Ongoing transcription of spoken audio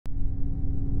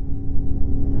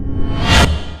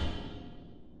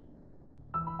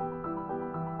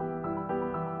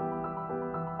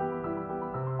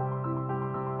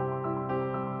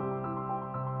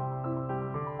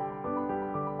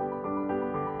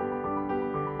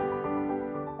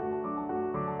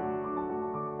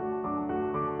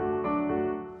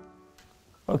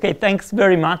Okay, thanks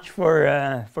very much for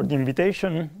the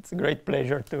invitation. It's a great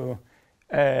pleasure to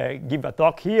give a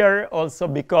talk here, also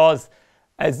because,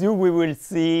 as we will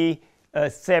see,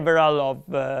 several of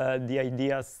the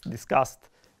ideas discussed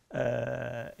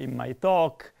in my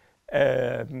talk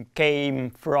came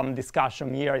from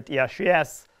discussion here at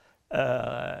EHES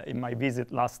in my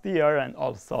visit last year and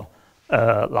also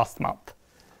last month.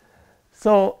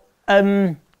 So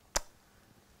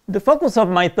the focus of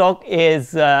my talk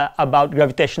is about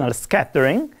gravitational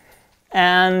scattering.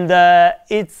 And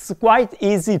it's quite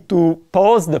easy to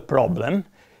pose the problem,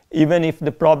 even if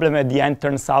the problem at the end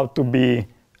turns out to be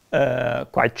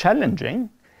quite challenging.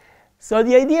 So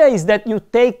the idea is that you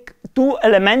take two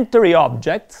elementary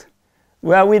objects,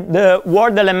 where with the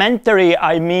word elementary,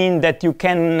 I mean that you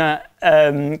can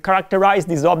characterize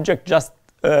this object just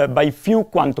by few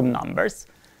quantum numbers.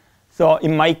 So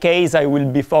in my case, I will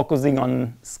be focusing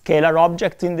on scalar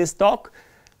objects in this talk.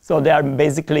 So they are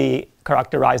basically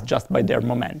characterized just by their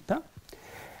momenta.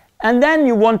 And then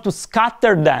you want to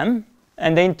scatter them,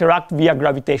 and they interact via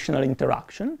gravitational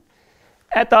interaction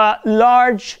at a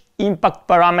large impact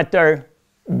parameter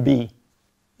B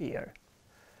here.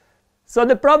 So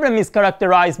the problem is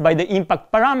characterized by the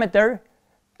impact parameter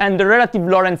and the relative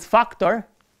Lorentz factor,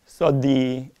 so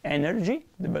the energy,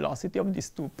 the velocity of these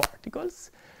two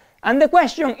particles. And the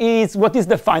question is, what is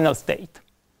the final state?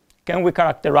 Can we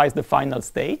characterize the final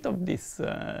state of this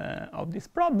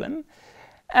problem?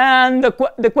 And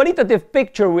the qualitative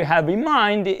picture we have in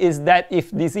mind is that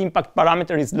if this impact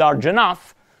parameter is large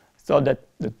enough, so that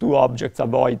the two objects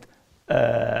avoid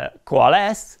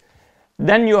coalesce,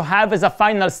 then you have as a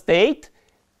final state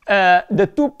the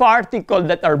two particles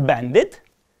that are bended.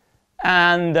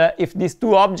 And if these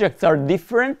two objects are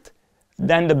different,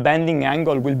 then the bending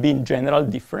angle will be in general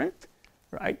different,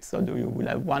 right? So you will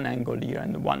have one angle here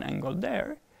and one angle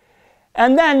there.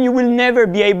 And then you will never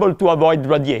be able to avoid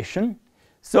radiation.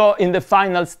 So in the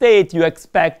final state, you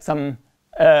expect some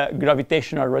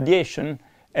gravitational radiation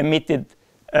emitted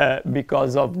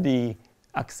because of the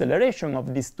acceleration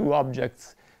of these two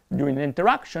objects during the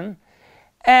interaction.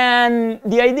 And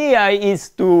the idea is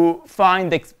to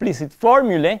find explicit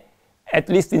formulae, at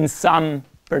least in some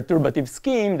perturbative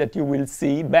scheme that you will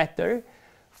see better,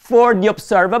 for the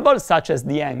observable, such as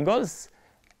the angles,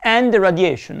 and the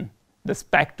radiation, the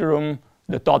spectrum,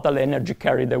 the total energy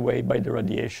carried away by the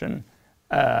radiation,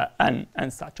 and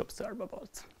such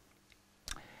observables.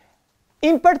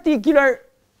 In particular,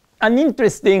 an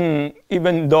interesting,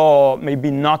 even though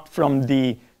maybe not from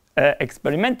the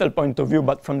experimental point of view,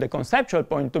 but from the conceptual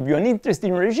point of view, an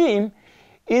interesting regime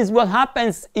is what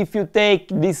happens if you take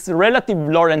this relative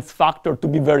Lorentz factor to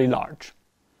be very large.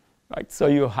 Right? So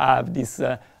you have this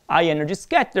high energy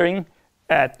scattering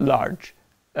at large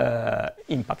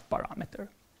impact parameter.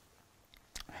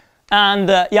 And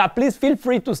yeah, please feel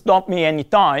free to stop me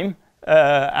anytime,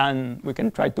 and we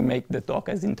can try to make the talk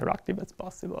as interactive as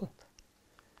possible.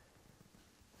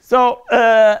 So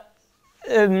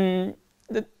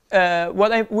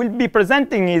what I will be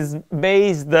presenting is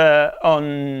based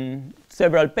on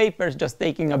several papers, just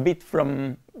taking a bit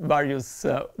from various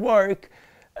work.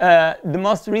 The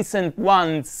most recent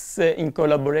ones in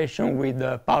collaboration with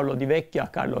Paolo Di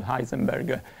Vecchia, Carlo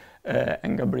Heisenberg,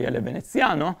 and Gabriele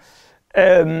Veneziano.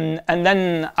 And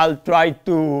then I'll try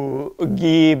to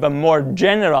give a more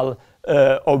general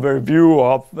overview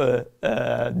of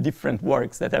different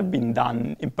works that have been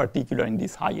done, in particular in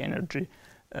this high energy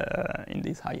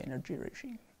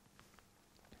regime.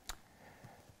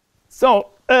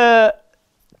 So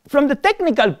from the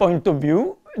technical point of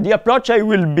view, the approach I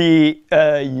will be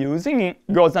using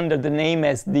goes under the name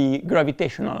as the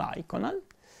gravitational iconal.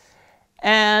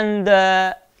 And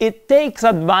it takes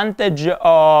advantage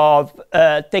of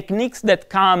techniques that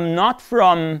come not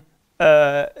from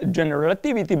general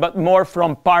relativity, but more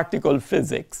from particle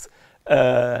physics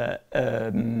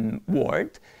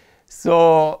world.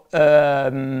 So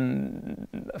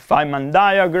Feynman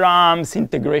diagrams,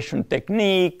 integration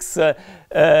techniques,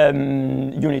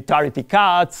 unitarity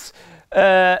cuts.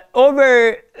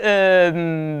 Over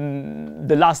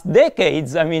the last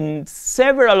decades, I mean,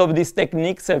 several of these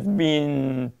techniques have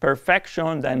been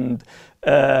perfectioned and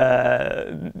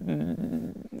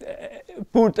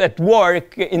put at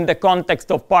work in the context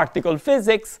of particle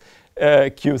physics,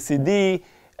 QCD.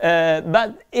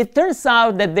 But it turns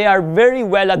out that they are very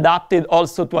well adapted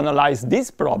also to analyze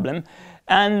this problem.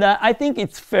 And I think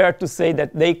it's fair to say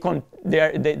that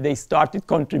they started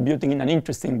contributing in an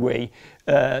interesting way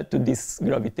to this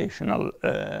gravitational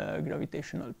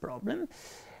problem.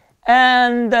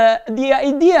 And the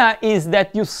idea is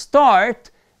that you start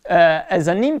as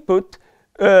an input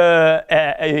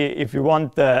if you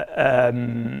want,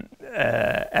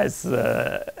 as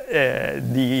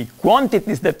the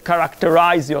quantities that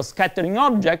characterize your scattering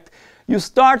object, you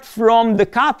start from the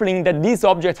coupling that these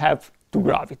objects have to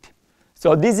gravity.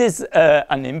 So this is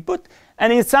an input.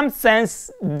 And in some sense,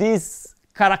 this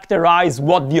characterizes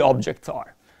what the objects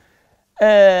are.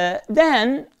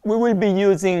 Then we will be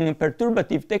using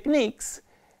perturbative techniques,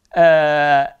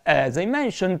 as I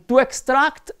mentioned, to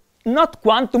extract not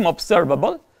quantum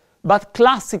observable, but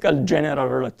classical general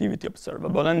relativity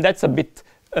observable. And that's a bit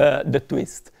the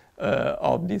twist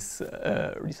of this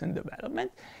recent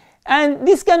development. And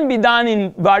this can be done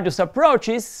in various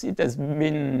approaches. It has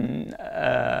been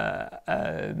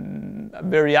a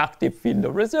very active field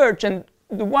of research. And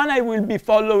the one I will be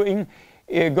following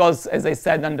goes, as I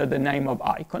said, under the name of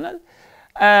Iconel.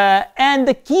 And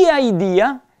the key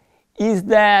idea is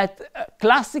that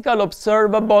classical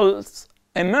observables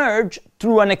emerge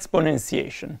through an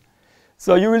exponentiation.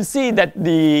 So you will see that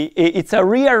it's a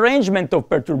rearrangement of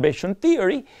perturbation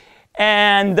theory.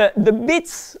 And the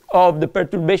bits of the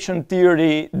perturbation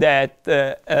theory that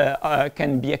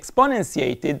can be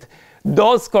exponentiated,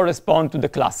 those correspond to the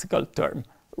classical term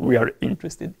we are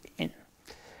interested in.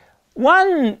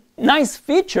 One nice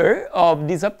feature of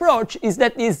this approach is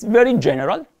that it's very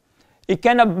general. It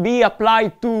can be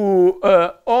applied to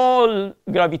all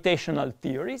gravitational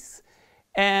theories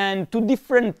and to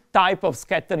different types of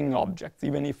scattering objects,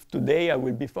 even if today I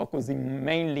will be focusing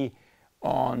mainly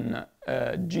on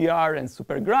GR and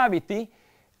supergravity.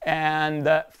 And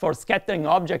for scattering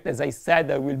object, as I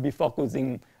said, I will be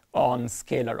focusing on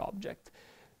scalar object.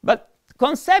 But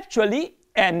conceptually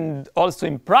and also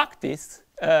in practice,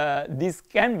 this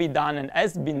can be done and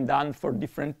has been done for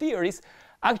different theories.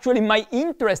 Actually, my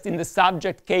interest in the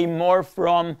subject came more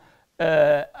from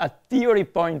a theory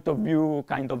point of view,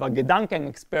 kind of a Gedanken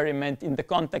experiment in the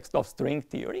context of string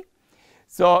theory.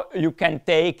 So you can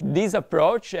take this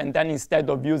approach, and then instead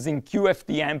of using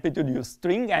QFT amplitude, use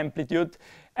string amplitude,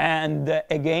 and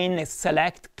again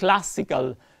select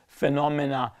classical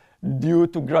phenomena due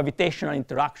to gravitational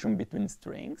interaction between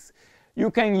strings.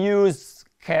 You can use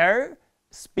Kerr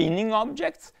spinning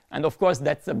objects, and of course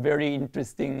that's a very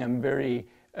interesting and very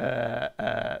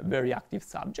active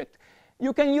subject.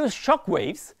 You can use shock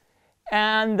waves,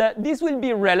 and this will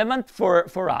be relevant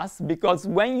for us, because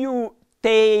when you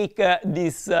take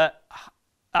this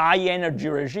high energy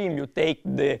regime, you take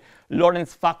the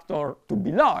Lorentz factor to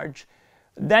be large,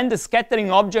 then the scattering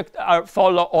objects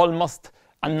follow almost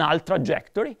a null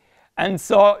trajectory. And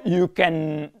so you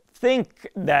can think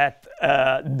that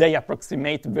they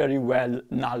approximate very well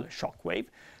null shock wave.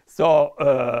 So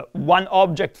one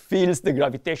object feels the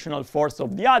gravitational force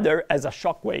of the other as a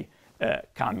shock wave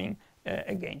coming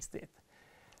against it.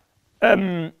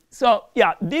 So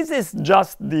yeah, this is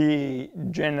just the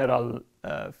general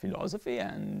philosophy,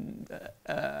 and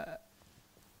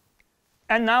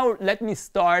now let me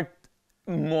start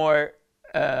more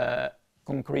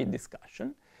concrete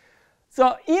discussion.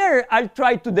 So here I'll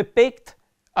try to depict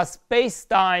a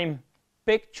space-time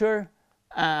picture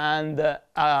and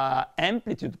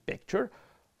amplitude picture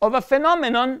of a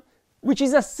phenomenon which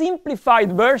is a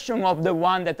simplified version of the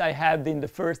one that I had in the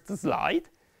first slide.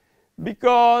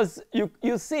 Because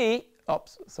you see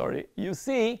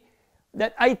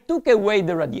that I took away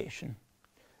the radiation.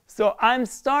 So I'm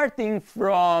starting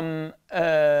from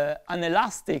an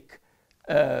elastic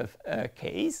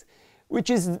case, which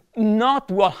is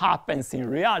not what happens in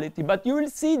reality. But you will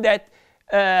see that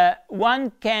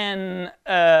one can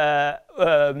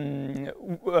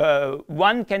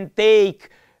take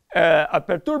a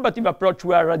perturbative approach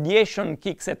where radiation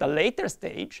kicks at a later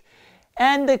stage.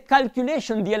 And the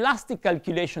calculation, the elastic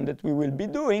calculation that we will be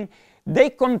doing, they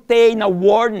contain a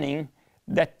warning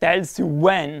that tells you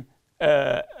when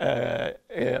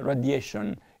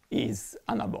radiation is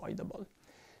unavoidable.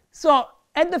 So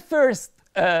at the first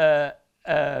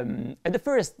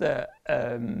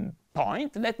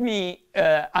point, let me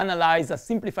analyze a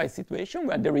simplified situation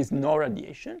where there is no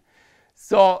radiation.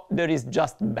 So there is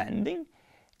just bending.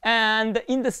 And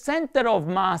in the center of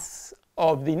mass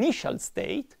of the initial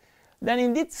state, then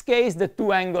in this case, the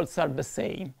two angles are the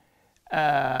same.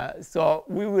 So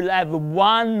we will have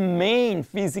one main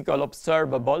physical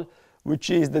observable,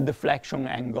 which is the deflection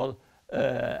angle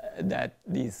that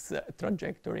this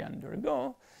trajectory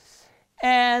undergo.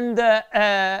 And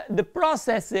the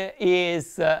process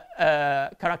is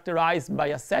characterized by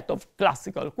a set of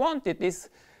classical quantities.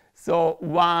 So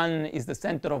one is the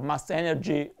center of mass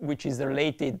energy, which is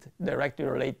directly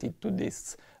related to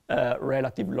this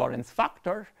relative Lorentz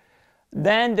factor.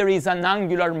 Then there is an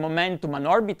angular momentum, an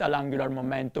orbital angular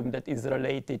momentum that is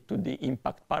related to the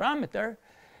impact parameter.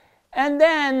 And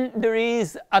then there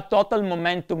is a total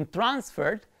momentum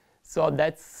transferred. So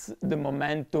that's the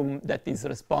momentum that is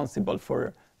responsible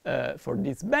for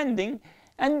this bending.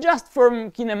 And just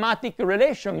from kinematic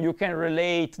relation, you can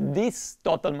relate this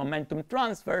total momentum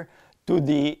transfer to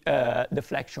the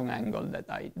deflection angle that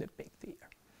I depict here.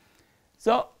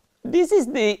 So this is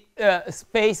the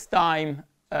space-time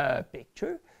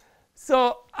picture.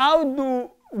 So how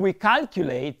do we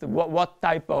calculate what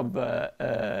type of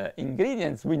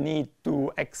ingredients we need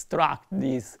to extract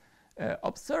this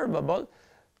observable?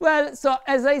 Well, so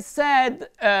as I said,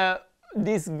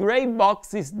 these gray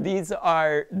boxes, these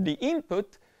are the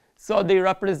input. So they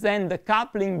represent the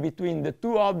coupling between the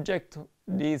two objects,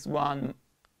 this one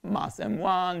mass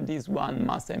m1, this one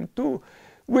mass m2,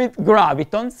 with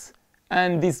gravitons.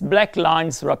 And these black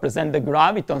lines represent the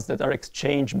gravitons that are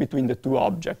exchanged between the two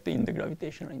objects in the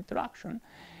gravitational interaction.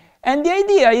 And the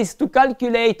idea is to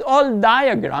calculate all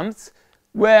diagrams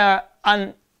where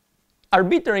an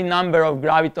arbitrary number of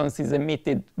gravitons is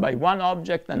emitted by one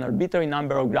object, an arbitrary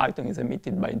number of gravitons is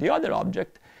emitted by the other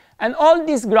object. And all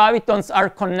these gravitons are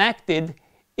connected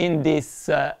in this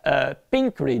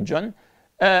pink region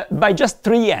by just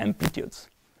 3 amplitudes.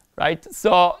 Right?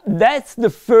 So that's the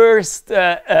first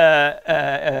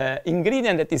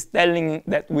ingredient that is telling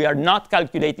that we are not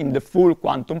calculating the full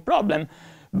quantum problem,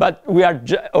 but we are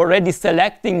already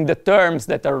selecting the terms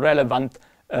that are relevant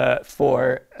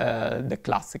for the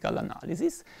classical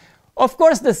analysis. Of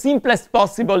course, the simplest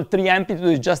possible 3 amplitude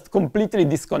is just completely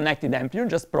disconnected amplitude,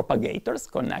 just propagators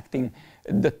connecting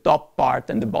the top part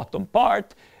and the bottom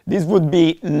part. These would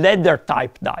be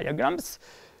ladder-type diagrams.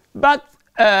 But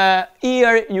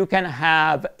here you can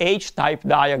have H-type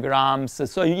diagrams.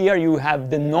 So here you have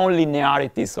the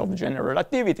non-linearities of general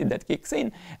relativity that kicks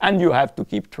in, and you have to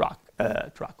keep track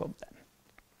of them.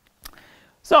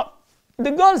 So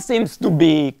the goal seems to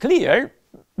be clear,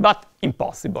 but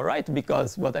impossible, right?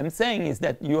 Because what I'm saying is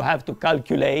that you have to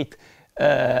calculate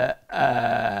a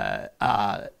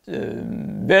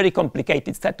very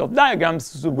complicated set of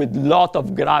diagrams with a lot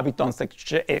of gravitons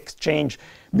exchange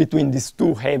between these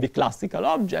two heavy classical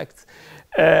objects.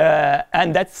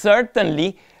 And that's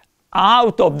certainly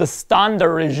out of the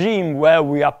standard regime where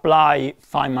we apply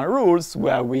Feynman rules,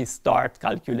 where we start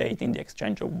calculating the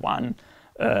exchange of one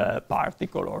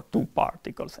particle or two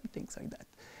particles and things like that.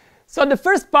 So the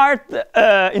first part,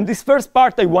 in this first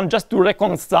part, I want just to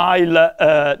reconcile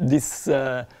this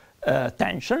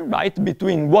tension, right,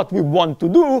 between what we want to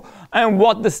do and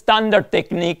what the standard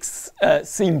techniques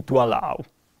seem to allow.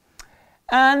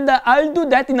 And I'll do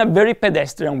that in a very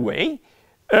pedestrian way,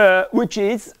 which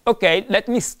is, OK, let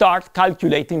me start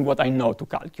calculating what I know to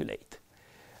calculate.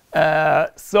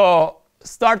 So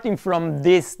starting from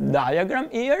this diagram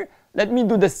here, let me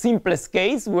do the simplest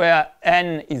case where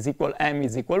n is equal m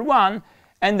is equal 1,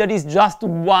 and there is just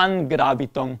one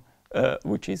graviton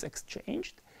which is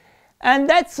exchanged. And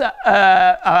that's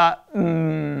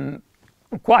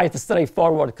quite a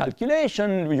straightforward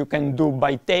calculation you can do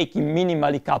by taking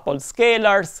minimally coupled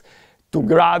scalars to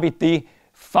gravity,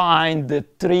 find the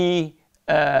 3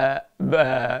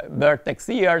 vertex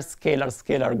here,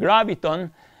 scalar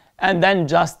graviton, and then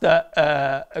just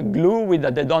glue with a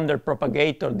de Donder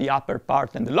propagator the upper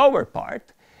part and the lower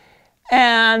part.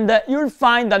 And you'll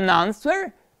find an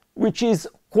answer which is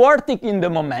quartic in the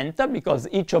momenta, because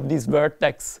each of these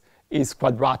vertex is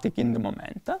quadratic in the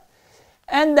momenta.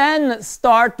 And then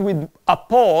start with a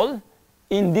pole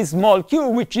in this small q,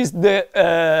 which is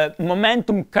the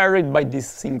momentum carried by this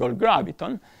single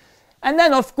graviton. And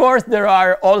then, of course, there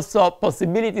are also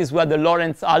possibilities where the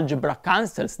Lorentz algebra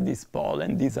cancels this pole,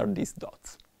 and these are these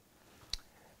dots.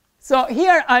 So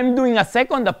here I'm doing a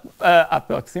second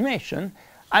approximation.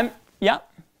 I'm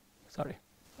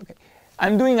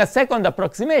doing a second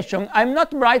approximation. I'm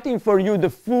not writing for you the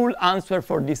full answer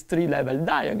for this 3-level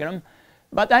diagram,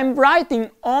 but I'm writing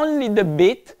only the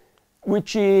bit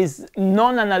which is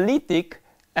non-analytic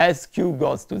as q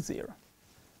goes to 0.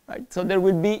 Right? So there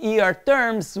will be here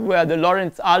terms where the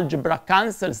Lorentz algebra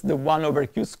cancels the 1 over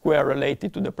q squared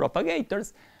related to the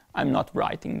propagators. I'm not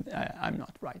writing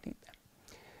them.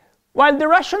 While the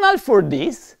rationale for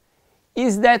this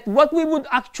is that what we would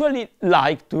actually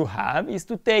like to have is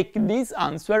to take this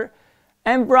answer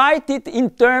and write it in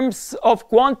terms of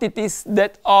quantities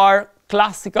that are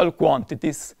classical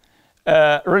quantities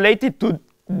related to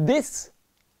this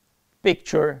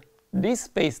picture, this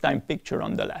space-time picture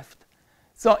on the left.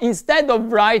 So instead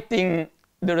of writing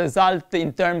the result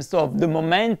in terms of the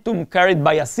momentum carried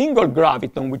by a single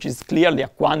graviton, which is clearly a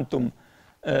quantum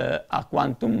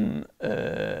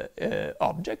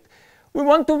object, we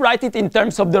want to write it in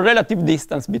terms of the relative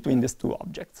distance between these two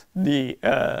objects, the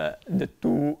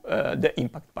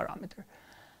impact parameter.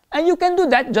 And you can do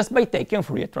that just by taking a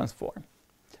Fourier transform.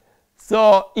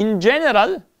 So in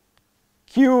general,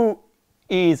 Q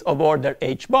is of order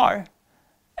h bar,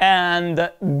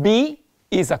 and B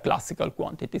is a classical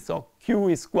quantity. So Q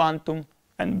is quantum,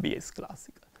 and B is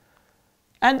classical.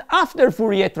 And after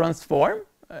Fourier transform,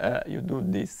 you do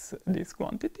this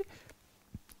quantity,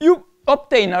 you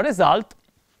obtain a result,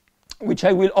 which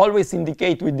I will always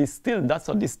indicate with this tilde.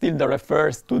 So this tilde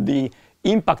refers to the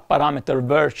impact parameter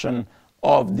version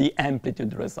of the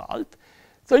amplitude result.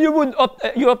 So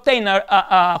you obtain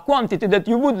a quantity that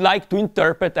you would like to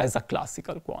interpret as a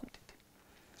classical quantity.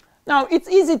 Now, it's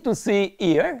easy to see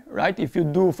here, right? If you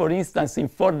do, for instance, in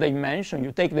 4 dimensions,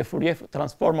 you take the Fourier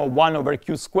transform of 1 over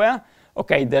q squared.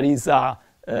 OK, there is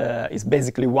it's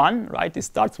basically 1, right? It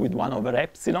starts with 1 over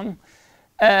epsilon.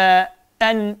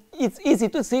 And it's easy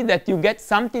to see that you get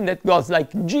something that goes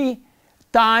like g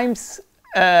times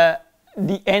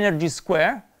the energy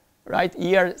square, right?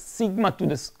 Here, sigma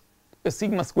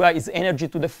square is energy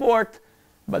to the 4th,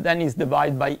 but then it's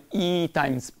divided by E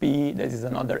times P. This is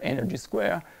another energy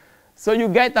square. So you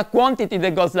get a quantity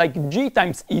that goes like g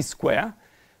times E square,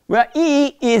 where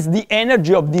E is the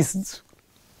energy of these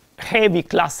heavy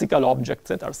classical objects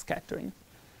that are scattering.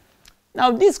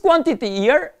 Now, this quantity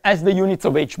here has the units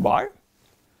of h bar.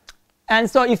 And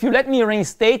so if you let me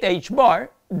reinstate h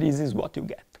bar, this is what you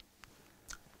get.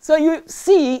 So you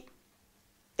see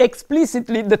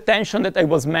explicitly the tension that I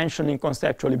was mentioning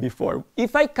conceptually before.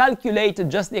 If I calculate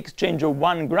just the exchange of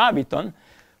 1 graviton,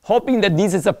 hoping that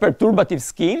this is a perturbative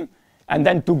scheme, and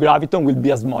then 2 graviton will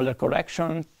be a smaller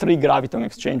correction, 3 graviton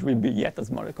exchange will be yet a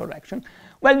smaller correction,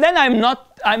 well, then I'm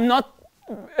not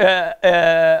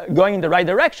going in the right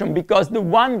direction, because the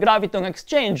 1 graviton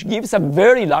exchange gives a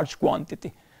very large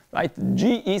quantity, right?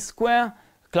 G E square,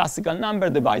 classical number,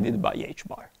 divided by h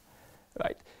bar,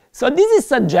 right? So this is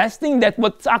suggesting that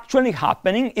what's actually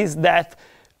happening is that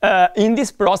in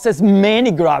this process,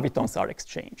 many gravitons are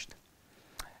exchanged.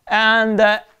 And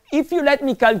if you let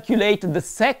me calculate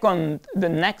the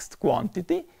next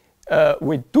quantity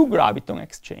with 2 graviton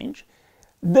exchange,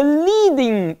 the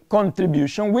leading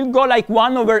contribution will go like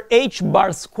 1 over h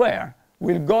bar square,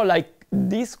 will go like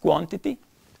this quantity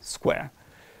square.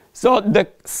 So the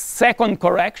second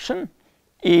correction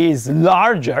is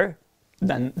larger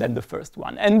than the first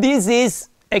one. And this is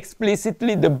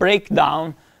explicitly the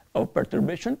breakdown of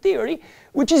perturbation theory,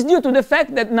 which is due to the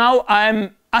fact that now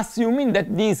I'm assuming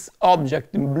that these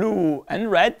objects in blue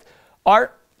and red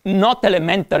are not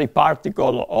elementary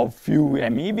particles of few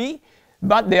MeV,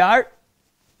 but they are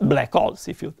black holes,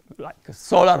 if you like,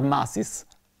 solar masses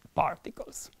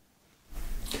particles.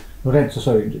 Lorenzo,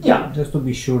 sorry, yeah. Just to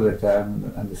be sure that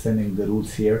I'm understanding the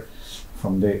rules here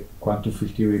from the quantum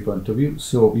field theory point of view.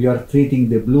 So you are treating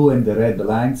the blue and the red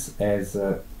lines as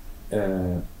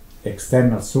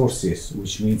external sources,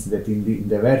 which means that in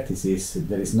the vertices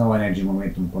there is no energy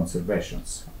momentum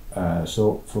conservations.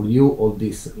 So for you, all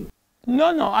this...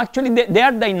 No, actually they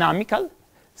are dynamical.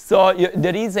 So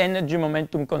there is energy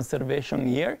momentum conservation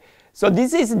here. So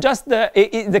this is just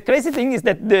the crazy thing is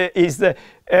that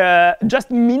just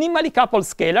minimally coupled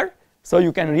scalar. So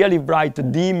you can really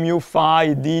write d mu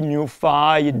phi, d nu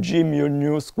phi, g mu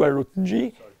nu square root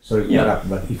g. Sorry, yeah.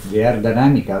 But if they are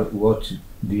dynamical, what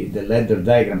the ladder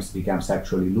diagrams becomes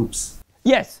actually loops.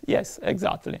 Yes,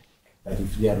 exactly. But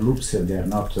if they are loops, they are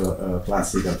not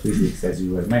classical physics, as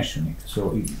you were mentioning.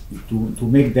 So to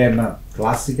make them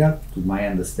classical, to my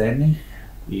understanding,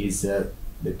 is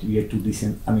that you have to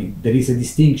there is a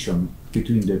distinction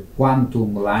between the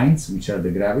quantum lines, which are the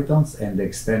gravitons, and the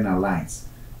external lines.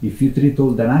 If you treat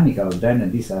all dynamical, then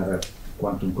these are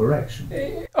quantum correction.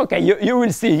 Okay, you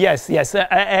will see. Yes.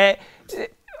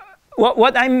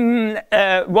 What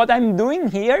I'm doing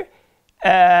here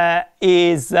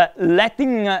is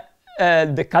letting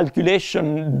the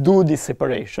calculation do this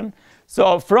separation.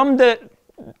 So from the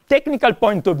technical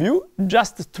point of view,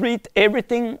 just treat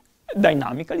everything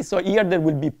dynamically. So here there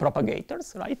will be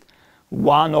propagators, right?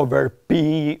 1 over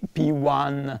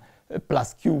P1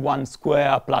 plus Q1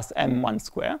 square plus M1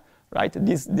 square, right?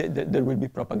 There will be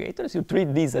propagators. You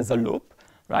treat this as a loop,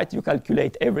 right? You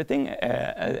calculate everything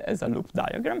as a loop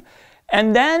diagram.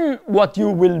 And then what you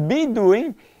will be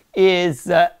doing is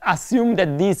assume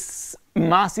that these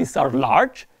masses are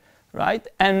large, right?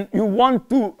 And you want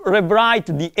to rewrite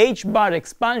the h bar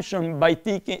expansion by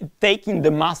taking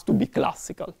the mass to be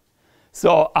classical.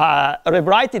 So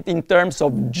rewrite it in terms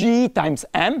of g times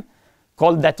m,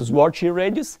 call that Schwarzschild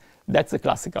radius. That's a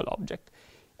classical object.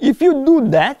 If you do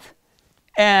that,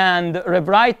 and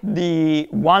rewrite the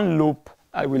one loop,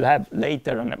 I will have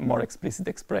later a more explicit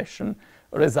expression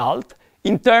result,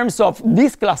 in terms of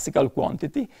this classical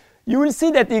quantity, you will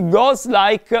see that it goes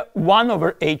like 1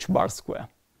 over h bar square.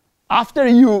 After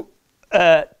you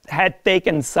had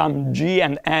taken some g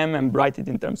and m and write it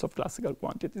in terms of classical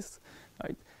quantities,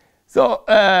 right? So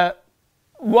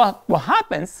what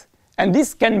happens, and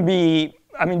this can be,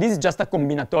 I mean, this is just a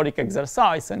combinatoric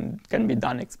exercise and can be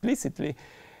done explicitly,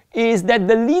 is that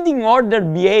the leading order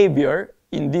behavior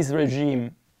in this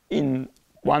regime in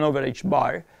 1 over h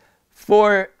bar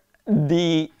for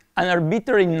an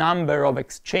arbitrary number of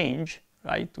exchange,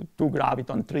 right, 2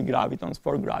 gravitons, 3 gravitons,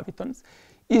 4 gravitons,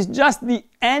 is just the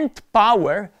nth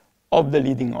power of the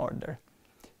leading order.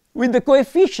 With the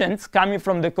coefficients coming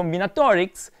from the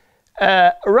combinatorics,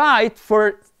 right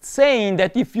for saying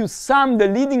that if you sum the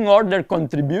leading order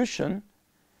contribution,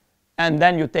 and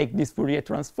then you take this Fourier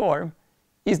transform,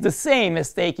 is the same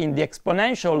as taking the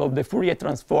exponential of the Fourier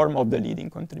transform of the leading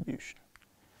contribution.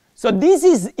 So this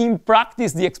is, in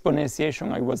practice, the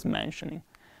exponentiation I was mentioning.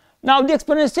 Now, the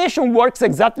exponentiation works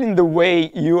exactly in the way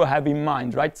you have in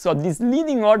mind, right? So this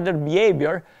leading order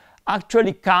behavior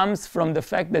actually comes from the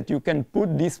fact that you can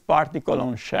put this particle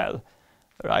on shell,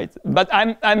 right? But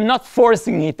I'm not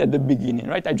forcing it at the beginning,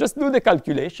 right? I just do the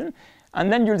calculation,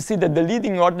 and then you'll see that the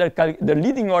leading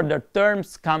order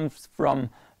terms comes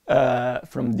from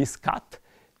this cut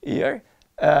here.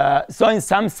 So in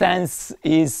some sense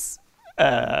is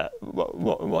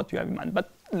what you have in mind,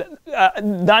 but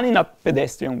done in a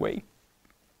pedestrian way.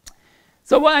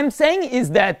 So what I'm saying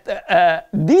is that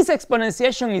this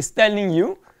exponentiation is telling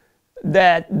you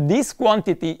that this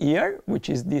quantity here, which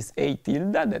is this a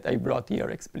tilde that I brought here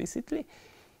explicitly,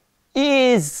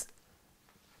 is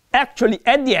actually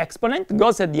at the exponent,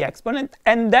 goes at the exponent,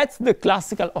 and that's the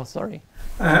classical, oh, sorry.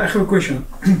 I have a question.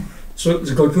 So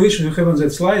the calculation you have on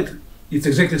that slide, it's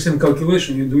exactly the same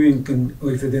calculation you're doing in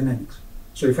electrodynamics.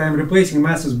 So if I'm replacing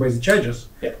masses by the charges,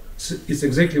 yeah, it's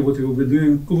exactly what we will be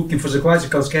doing, looking for the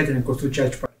classical scattering of two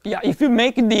charge particles. Yeah, if you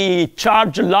make the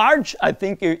charge large, I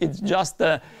think it's just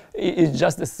the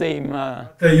same.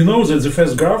 You know that the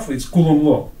first graph is Coulomb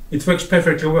law. It works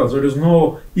perfectly well. There is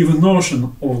no even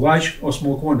notion of large or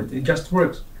small quantity. It just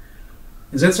works.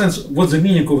 In that sense, what's the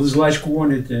meaning of this large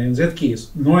quantity in that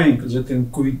case? Knowing that in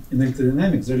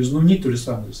electrodynamics there is no need to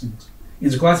resum these things in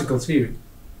the classical theory.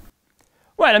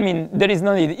 Well, I mean, there is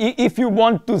no need. If you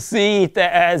want to see it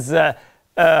as,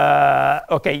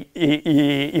 okay,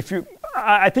 if you,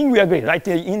 I think we agree, right?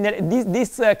 In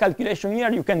this calculation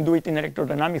here, you can do it in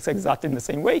electrodynamics exactly in the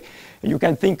same way. You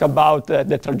can think about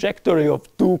the trajectory of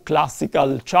two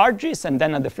classical charges and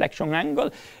then a deflection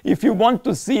angle. If you want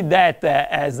to see that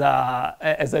as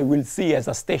I will see, as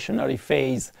a stationary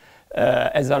phase,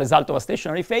 as a result of a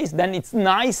stationary phase, then it's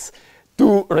nice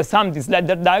to resum this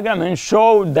ladder diagram and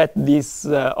show that this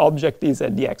object is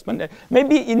at the exponent.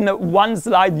 Maybe in one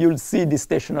slide you'll see the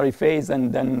stationary phase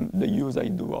and then the use I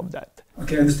do of that.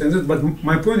 Okay, I understand that, but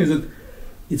my point is that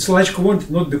it's large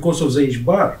quantity not because of the h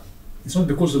bar. It's not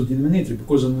because of the denominator,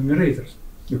 because of the numerators,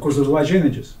 because of large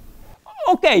energies.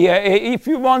 Okay, if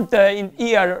you want in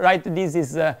here, right, this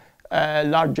is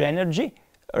large energy.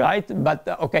 Right, but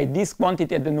okay, this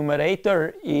quantity at the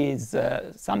numerator is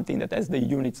something that has the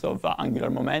units of angular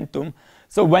momentum.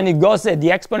 So when it goes at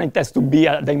the exponent, it has to be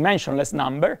a dimensionless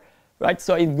number, right?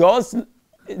 So it goes,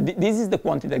 this is the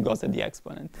quantity that goes at the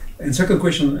exponent. And second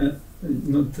question,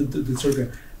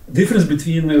 difference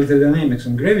between electrodynamics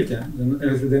and gravity. In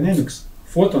electrodynamics,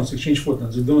 photons, exchange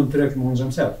photons, they don't interact among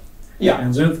themselves. Yeah.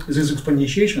 And then this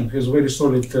exponentiation has very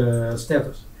solid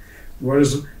status.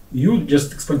 Whereas you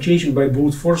just exponentiation by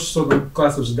brute force certain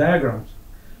class of diagrams,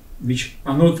 which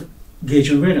are not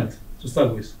gauge invariant to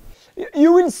start with.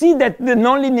 You will see that the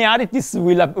nonlinearities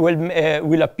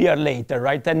will appear later,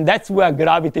 right? And that's where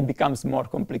gravity becomes more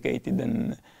complicated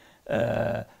than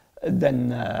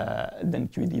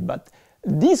QED. But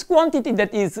this quantity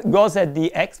that goes at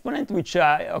the exponent, which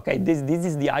okay, this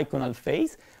is the iconal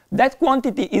phase. That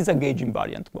quantity is a gauge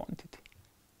invariant quantity.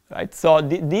 Right, so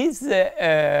this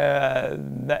at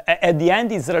the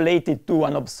end is related to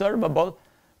an observable,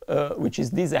 which is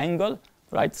this angle,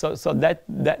 right? So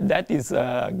that is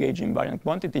a gauge invariant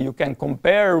quantity. You can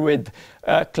compare with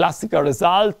classical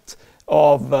result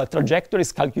of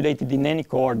trajectories calculated in any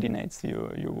coordinates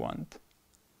you want.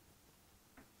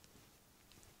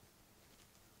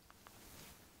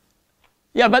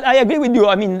 Yeah, but I agree with you.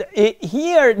 I mean,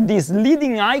 here this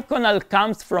leading iconal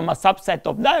comes from a subset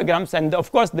of diagrams, and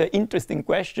of course the interesting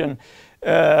question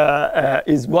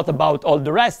is what about all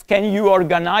the rest? Can you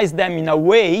organize them in a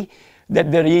way that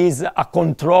there is a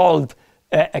controlled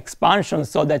expansion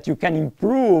so that you can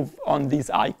improve on this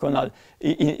iconal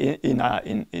in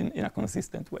a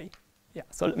consistent way. Yeah,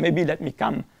 so maybe let me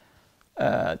come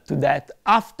to that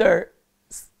after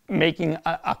making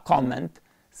a comment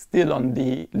still on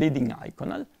the leading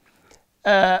iconal.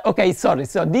 Okay, sorry.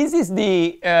 So this is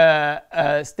the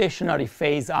stationary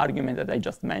phase argument that I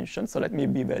just mentioned. So let me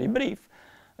be very brief,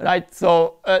 right?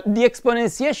 So the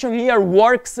exponentiation here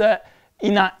works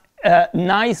in a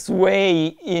nice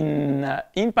way in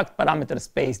impact parameter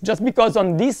space, just because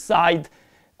on this side,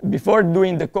 before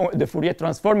doing the Fourier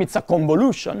transform, it's a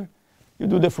convolution. You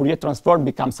do the Fourier transform,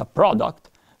 becomes a product.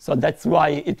 So that's why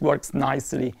it works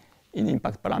nicely in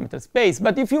impact parameter space.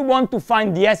 But if you want to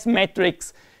find the S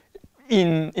matrix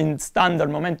in standard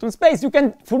momentum space, you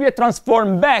can Fourier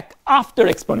transform back after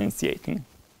exponentiating,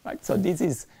 right? So this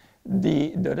is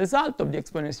the result of the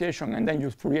exponentiation, and then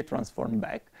you Fourier transform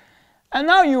back. And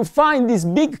now you find this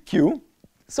big Q.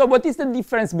 So what is the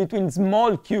difference between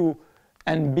small q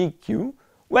and big Q?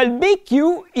 Well, big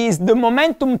Q is the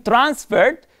momentum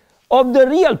transferred of the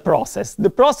real process, the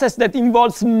process that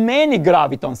involves many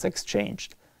gravitons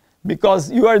exchanged,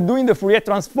 because you are doing the Fourier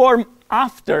transform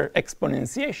after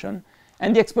exponentiation,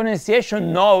 and the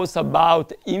exponentiation knows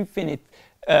about infinite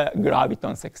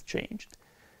gravitons exchanged.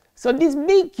 So this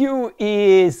big Q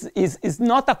is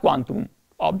not a quantum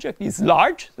object. It's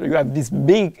large. So you have this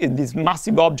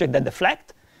massive object that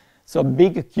deflects. So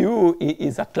big Q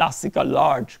is a classical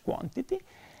large quantity.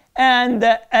 And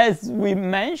as we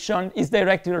mentioned, is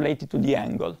directly related to the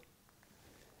angle.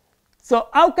 So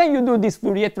how can you do this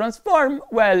Fourier transform?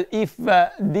 Well, if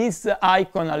this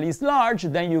iconal is large,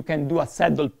 then you can do a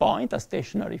saddle point, a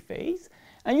stationary phase,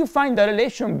 and you find the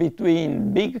relation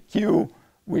between big Q,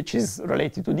 which is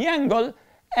related to the angle,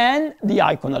 and the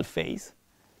iconal phase.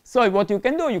 So what you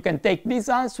can do, you can take this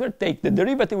answer, take the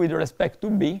derivative with respect to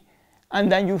b,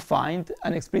 and then you find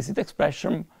an explicit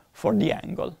expression for the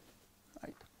angle.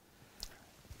 Right.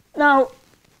 Now,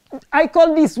 I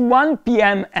call this 1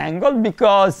 p.m. angle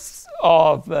because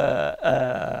of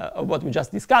what we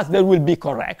just discussed. There will be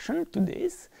correction to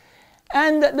this.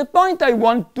 And the point I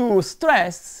want to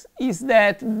stress is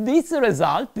that this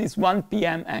result, this 1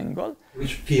 p.m. angle.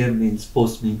 Which PM means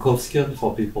post-Minkowskian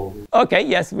for people? OK,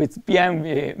 yes, with PM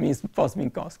means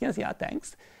post-Minkowskian. Yeah,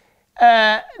 thanks.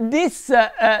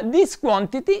 This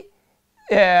quantity,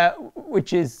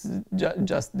 which is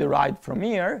just derived from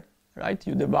here, right?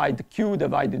 You divide Q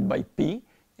divided by P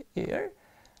here.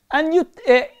 And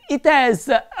it has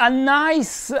a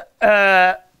nice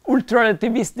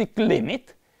ultrarelativistic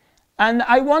limit. And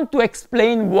I want to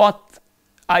explain what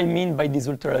I mean by this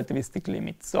ultrarelativistic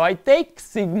limit. So I take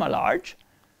sigma large.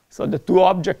 So the two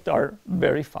objects are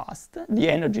very fast. The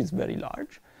energy is very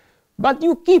large. But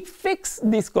you keep fixed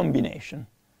this combination.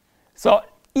 So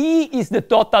E is the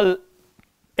total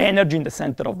energy in the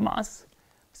center of mass.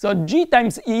 So G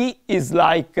times E is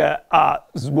like a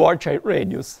Schwarzschild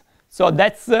radius. So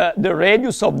that's the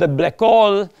radius of the black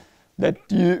hole that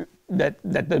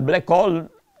the black hole,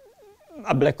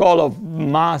 a black hole of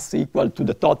mass equal to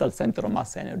the total center of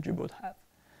mass energy would have,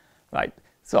 right?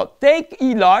 So take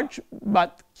E large,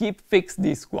 but keep fixed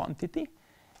this quantity.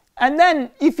 And then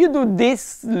if you do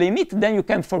this limit, then you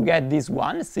can forget this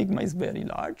one. Sigma is very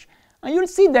large. And you'll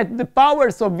see that the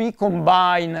powers of E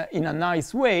combine in a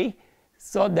nice way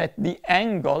so that the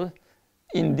angle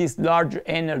in this large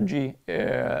energy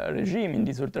regime, in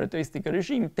this ultrarelativistic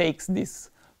regime, takes this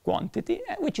quantity,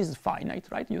 which is finite,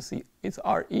 right? You see, it's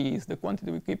RE is the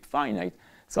quantity we keep finite,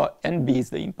 so NB is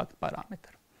the impact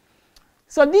parameter.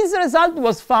 So this result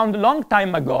was found a long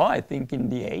time ago, I think in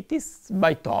the 80s,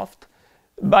 by Toft,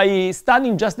 by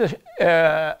studying just the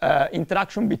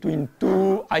interaction between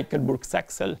two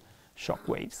Eichelburg-Sechsel shock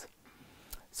waves.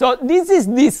 So this is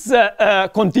this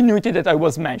continuity that I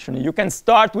was mentioning. You can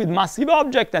start with massive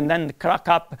object and then crank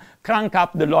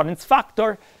up the Lorentz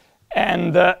factor,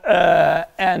 and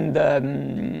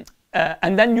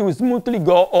then you smoothly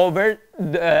go over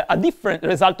a different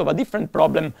result of a different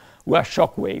problem where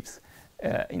shock waves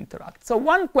interact. So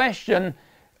one question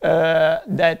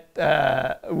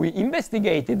that we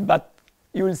investigated, but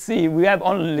you will see we have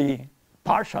only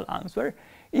partial answer,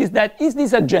 is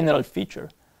this a general feature?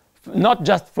 Not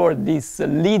just for this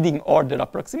leading order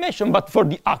approximation, but for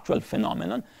the actual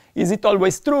phenomenon. Is it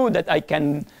always true that I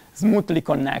can smoothly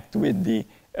connect with the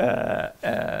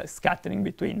scattering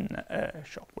between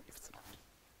shock waves?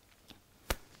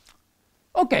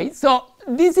 OK, so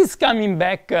this is coming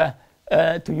back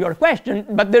to your question,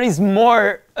 but there is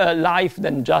more life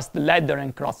than just ladder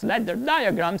and cross-ladder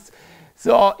diagrams.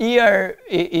 So here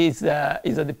is a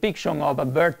depiction of a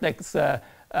vertex, a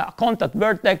contact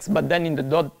vertex, but then in the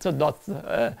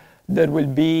there will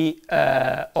be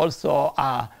also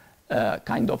a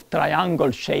kind of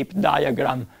triangle-shaped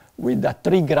diagram with a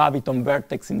 3 graviton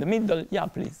vertex in the middle. Yeah,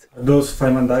 please. Are those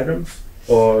Feynman diagrams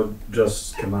or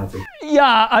just schematic?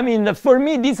 Yeah, I mean, for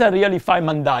me, these are really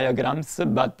Feynman diagrams,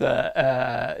 but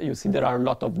you see there are a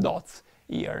lot of dots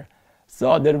here.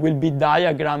 So there will be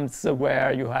diagrams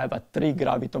where you have a 3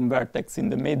 graviton vertex in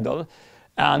the middle,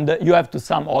 and you have to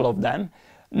sum all of them.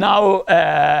 Now,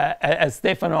 as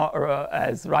Stefano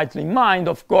has rightly in mind,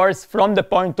 of course, from the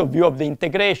point of view of the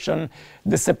integration,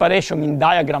 the separation in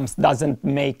diagrams doesn't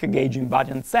make gauge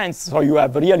invariant sense. So you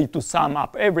have really to sum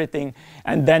up everything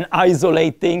and then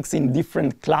isolate things in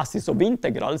different classes of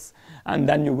integrals. And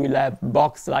then you will have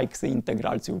box-like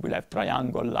integrals, you will have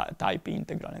triangle-type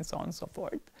integral, and so on and so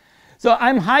forth. So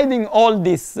I'm hiding all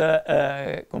this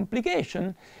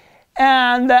complication.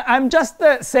 And I'm just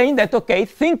saying that, OK,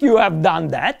 think you have done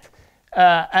that.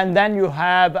 And then you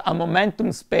have a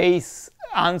momentum space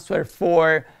answer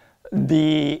for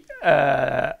the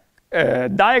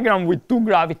diagram with 2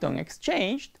 graviton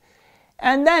exchanged.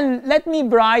 And then let me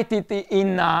write it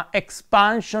in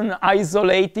expansion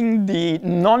isolating the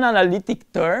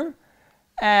non-analytic term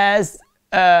as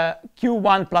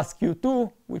Q1 plus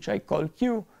Q2, which I call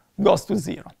Q, goes to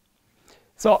 0.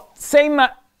 So same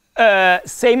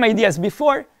idea as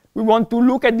before. We want to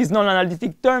look at these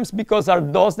non-analytic terms because are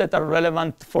those that are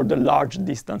relevant for the large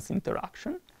distance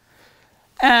interaction.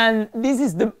 And this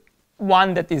is the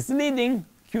one that is leading,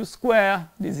 Q square.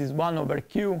 This is 1 over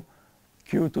Q,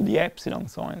 Q to the epsilon,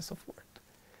 so on and so forth.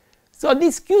 So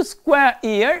this Q square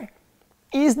here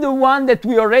is the one that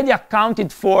we already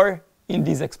accounted for in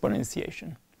this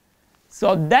exponentiation.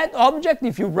 So that object,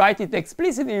 if you write it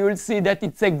explicitly, you will see that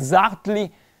it's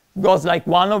exactly goes like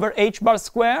 1 over h bar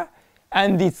square,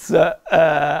 and it's the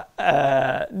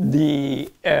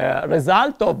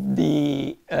result of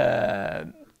the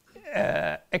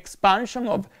expansion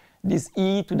of this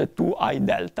e to the 2I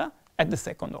delta at the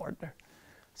second order.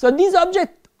 So this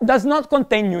object does not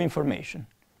contain new information.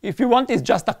 If you want, it's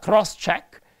just a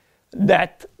cross-check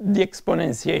that the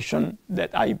exponentiation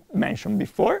that I mentioned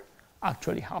before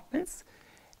actually happens.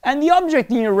 And the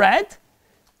object in red,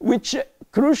 which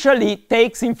crucially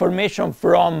takes information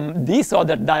from these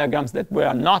other diagrams that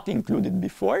were not included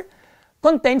before,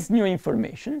 contains new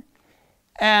information.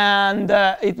 And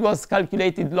it was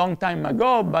calculated a long time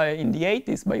ago in the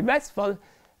 80s by Westphal.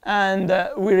 And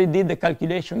we redid the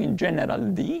calculation in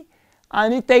general D.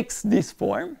 And it takes this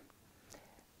form.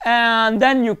 And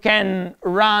then you can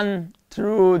run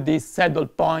through this saddle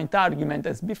point argument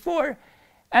as before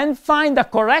and find a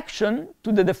correction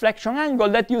to the deflection angle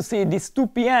that you see. This 2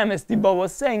 p.m., as Thibault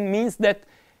was saying, means that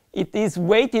it is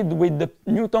weighted with the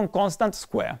Newton constant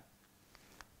square.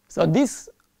 So this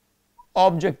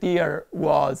object here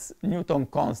was Newton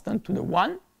constant to the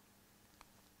 1.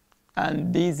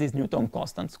 And this is Newton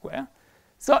constant square.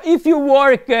 So if you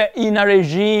work in a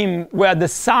regime where the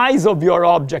size of your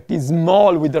object is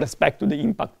small with respect to the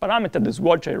impact parameter, the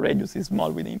Schwarzschild radius is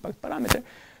small with the impact parameter,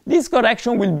 this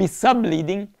correction will be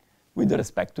subleading with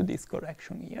respect to this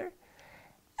correction here.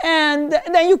 And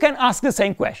then you can ask the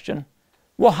same question.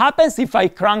 What happens if I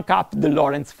crank up the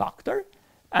Lorentz factor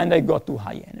and I go to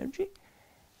high energy?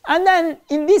 And then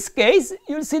in this case,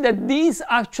 you'll see that this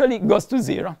actually goes to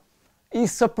 0.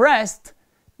 It's suppressed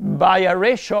by a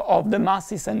ratio of the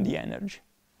masses and the energy.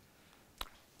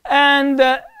 And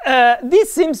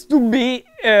this seems to be,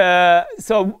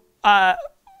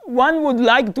 one would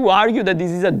like to argue that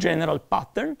this is a general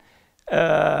pattern.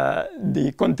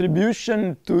 The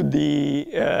contribution to the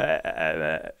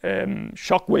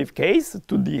shock wave case,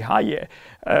 to the high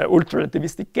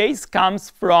ultrarelativistic case, comes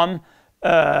from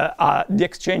the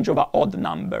exchange of an odd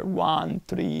number, 1,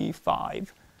 3,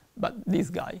 5. But this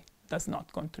guy does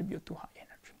not contribute to high energy.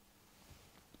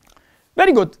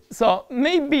 Very good. So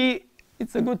maybe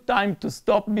it's a good time to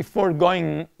stop before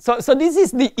going. So this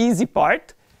is the easy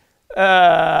part.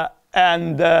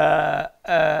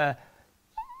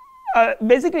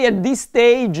 Basically, at this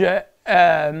stage,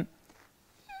 I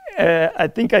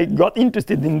think I got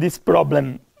interested in this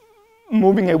problem,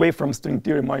 moving away from string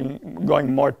theory,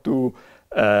 going more to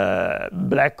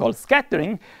black hole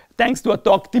scattering, thanks to a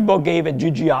talk Thibault gave at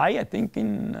GGI, I think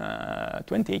in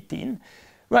 2018.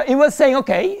 Well, he was saying,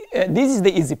 OK, this is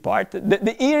the easy part.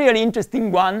 The really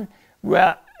interesting one,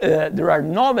 where there are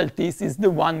novelties, is the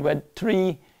one where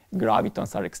 3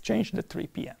 gravitons are exchanged at 3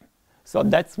 p.m. So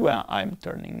that's where I'm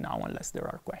turning now, unless there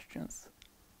are questions.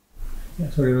 Yeah,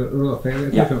 sorry,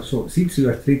 Rodolfo, so since you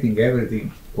are treating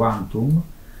everything quantum,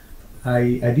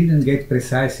 I didn't get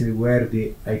precisely where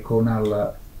the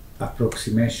iconal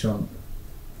approximation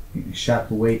in a sharp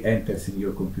way enters in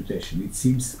your computation. It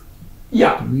seems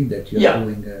Yeah. To me that you're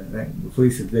doing, right? For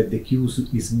instance, that the Q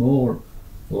is small,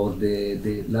 or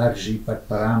the large impact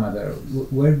parameter,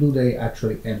 where do they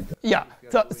actually enter? Yeah.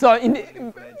 So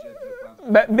in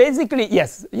but basically,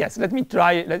 yes. Let me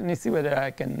try. Let me see whether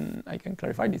I can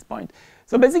clarify this point.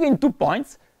 So basically, in 2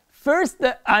 points. First,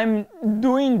 I'm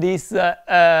doing this.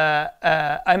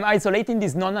 I'm isolating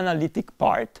this non-analytic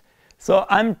part. So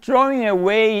I'm throwing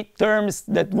away terms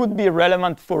that would be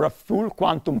relevant for a full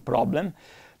quantum problem,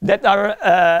 that are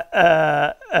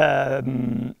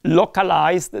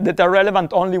localized, that are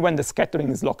relevant only when the scattering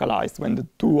is localized, when the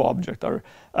two objects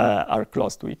are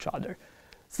close to each other.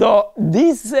 So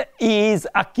this is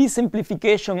a key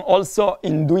simplification also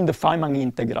in doing the Feynman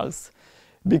integrals,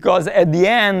 because at the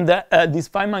end, these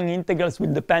Feynman integrals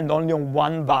will depend only on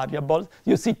one variable.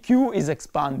 You see Q is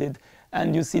expanded,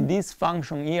 and you see this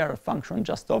function here, a function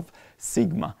just of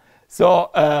sigma. So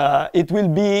it will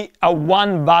be a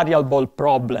one variable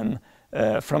problem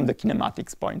from the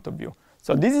kinematics point of view.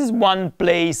 So this is one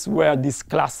place where this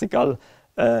classical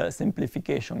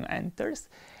simplification enters.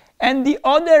 And the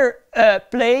other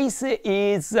place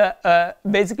is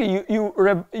basically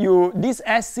this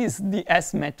S is the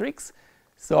S matrix.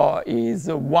 So is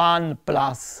 1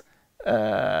 plus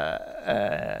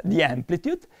the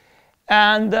amplitude.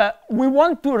 And we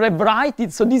want to rewrite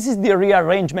it. So this is the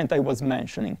rearrangement I was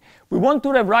mentioning. We want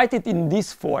to rewrite it in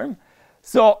this form.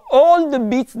 So all the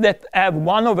bits that have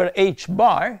 1 over h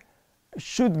bar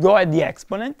should go at the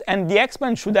exponent. And the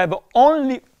exponent should have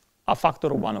only a factor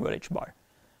of 1 over h bar.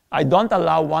 I don't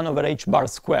allow 1 over h bar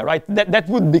square, right? That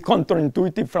would be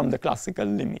counterintuitive from the classical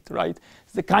limit, right?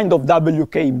 It's the kind of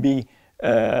WKB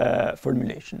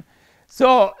formulation.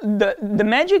 So the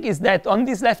magic is that on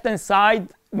this left-hand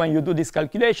side, when you do this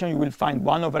calculation, you will find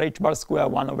 1 over h bar square,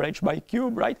 1 over h bar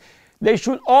cube, right? They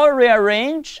should all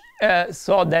rearrange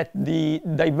so that the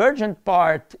divergent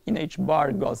part in h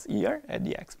bar goes here at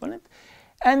the exponent.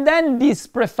 And then this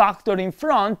prefactor in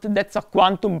front, that's a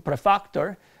quantum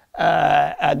prefactor,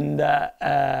 and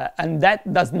that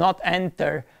does not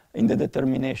enter in the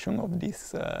determination of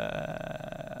this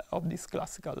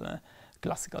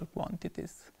classical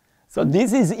quantities. So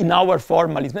this is in our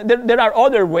formalism. There are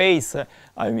other ways.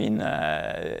 I mean,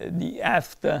 the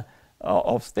Eft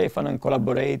of Stefano and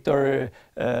collaborator,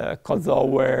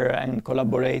 Kozower and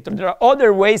collaborator. There are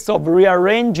other ways of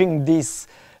rearranging this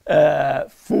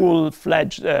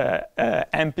full-fledged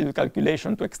amplitude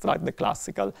calculation to extract the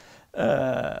classical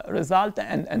result,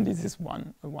 and this is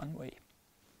one way.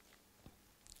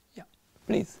 Yeah,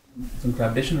 please. So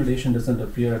gravitational radiation doesn't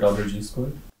appear at order g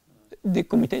squared? The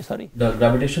commutator, sorry? The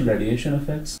gravitational radiation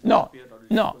effects? No,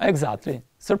 exactly.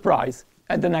 Surprise,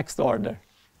 at the next order.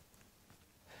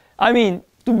 I mean,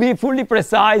 to be fully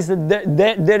precise,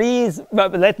 there is,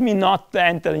 but let me not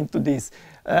enter into this.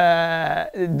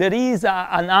 There is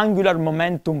an angular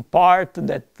momentum part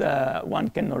that one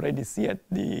can already see at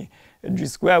the g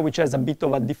square, which has a bit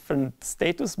of a different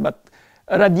status, but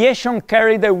radiation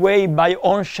carried away by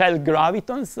on-shell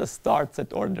gravitons starts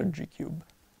at order g cube.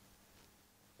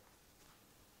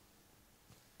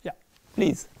 Yeah,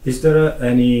 please. Is there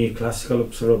any classical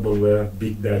observable where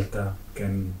big delta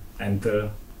can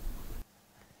enter?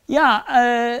 Yeah,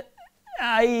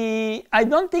 I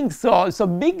don't think so. So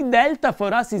big delta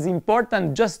for us is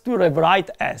important just to rewrite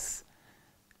S.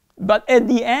 But at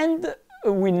the end,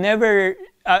 we never,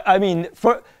 I mean,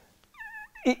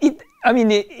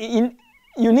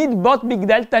 you need both big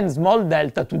delta and small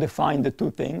delta to define the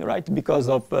two things, right? Because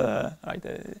of,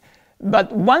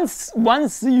 but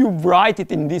once you write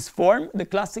it in this form, the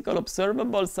classical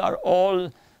observables are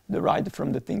all derived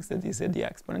from the things that is at the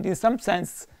exponent. In some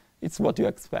sense, it's what you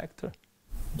expect.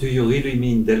 Do you really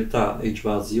mean delta h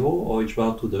bar 0 or h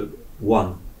bar to the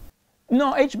 1?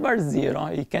 No, h bar 0.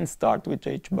 You can start with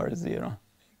h bar 0 in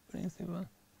principle.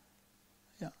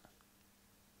 Yeah.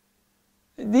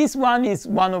 This one is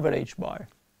 1 over h bar.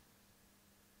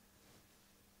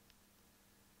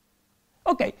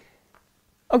 Okay.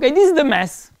 Okay, this is the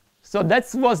mess. So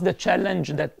that was the challenge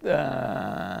that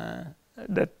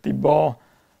that Thibault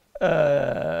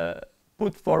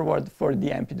put forward for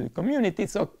the amplitude community.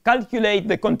 So calculate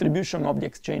the contribution of the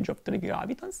exchange of three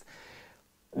gravitons.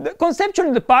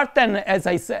 Conceptually, the pattern, as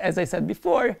I said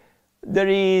before, there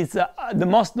is the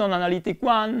most non-analytic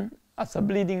one, a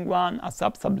subleading one, a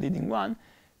sub-subleading one.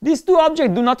 These two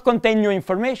objects do not contain new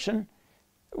information.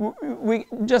 We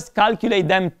just calculate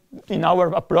them in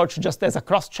our approach just as a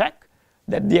cross-check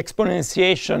that the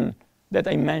exponentiation that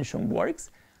I mentioned works.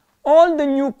 All the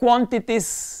new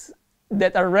quantities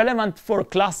that are relevant for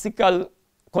classical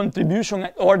contribution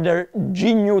at order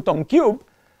g Newton cube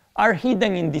are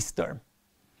hidden in this term.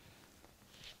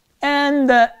 And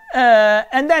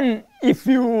then if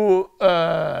you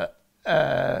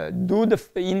do the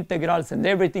integrals and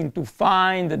everything to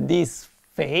find this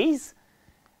phase,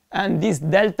 and this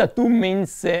delta 2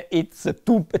 means it's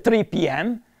 3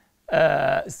 p.m.,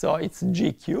 so it's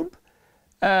g cube.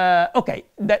 Okay,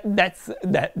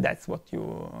 that's what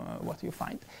you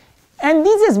find. And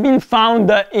this has been found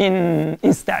in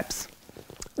steps.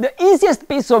 The easiest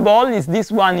piece of all is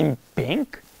this one in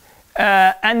pink,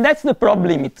 and that's the probe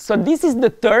limit. So this is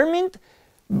determined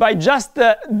by just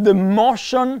the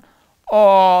motion.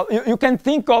 You can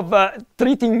think of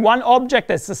treating one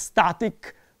object as a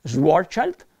static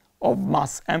Schwarzschild of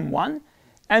mass m1,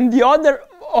 and the other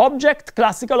object,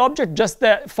 classical object, just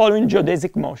following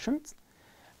geodesic motions.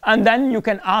 And then you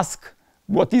can ask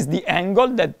what is the angle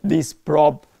that this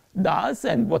probe does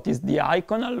and what is the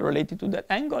iconal related to that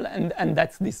angle, and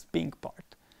that's this pink part.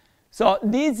 So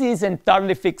this is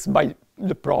entirely fixed by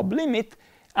the probe limit,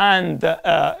 and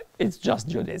it's just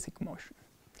geodesic motion.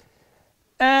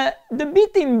 The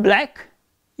bit in black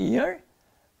here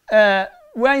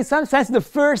were in some sense the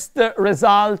first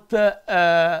result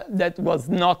that was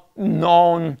not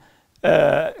known,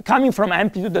 coming from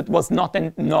amplitude that was not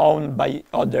known by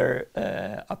other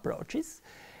approaches.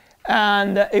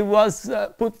 And it was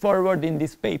put forward in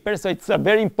this paper. So it's a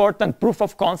very important proof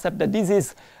of concept that this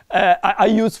is a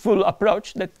useful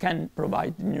approach that can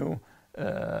provide new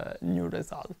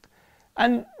result.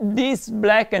 And this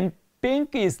black and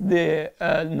pink is the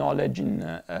knowledge in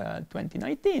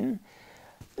 2019.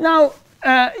 Now,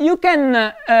 you can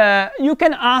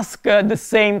ask the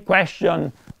same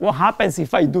question: what happens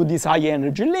if I do this high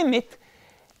energy limit?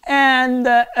 And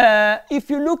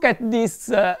if you look at this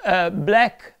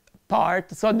black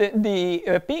part, so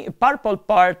the purple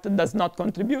part does not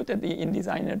contribute in this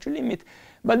high energy limit,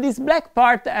 but this black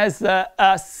part has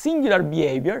a singular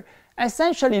behavior,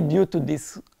 essentially due to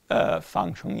this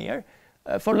function here.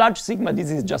 For large sigma,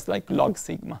 this is just like log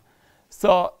sigma.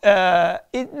 So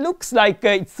it looks like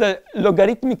it's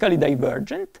logarithmically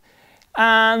divergent,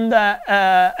 and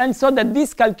so that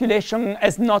this calculation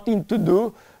has nothing to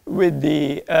do with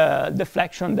the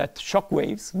deflection that shock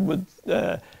waves would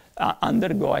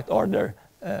undergo at order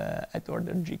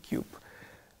g cube.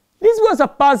 This was a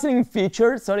puzzling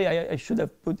feature. Sorry, I should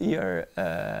have put here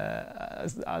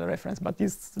as a reference, but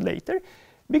it's later.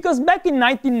 Because back in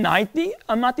 1990,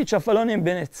 Amati, Ciafaloni, and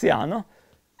Veneziano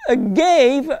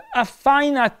gave a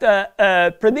finite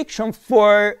prediction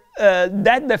for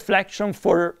that deflection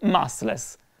for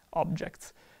massless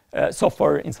objects. So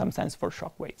in some sense, for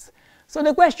shock waves. So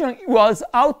the question was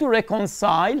how to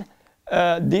reconcile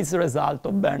this result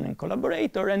of Bern and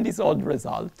collaborator and this odd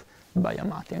result by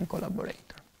Amati and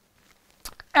collaborator.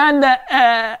 And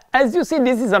as you see,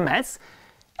 this is a mess.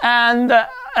 And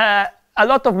a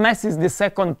lot of mess is the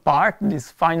second part,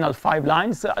 these final 5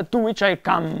 lines, to which I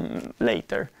come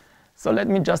later. So let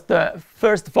me just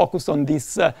first focus on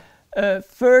this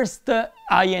first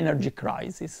high energy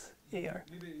crisis here.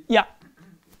 Maybe yeah.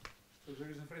 So there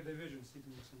is a Fred division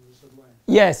sitting on the subline.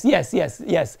 Yes.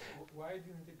 Why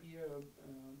didn't it appear?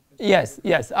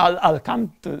 Yes. I'll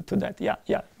come to that.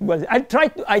 Yeah. Well, I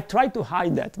try to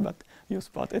hide that, but you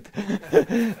spot it,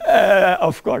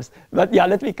 of course. But yeah,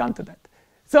 let me come to that.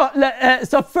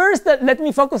 So first, let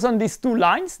me focus on these 2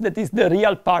 lines. That is the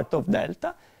real part of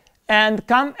delta, and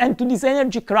come to this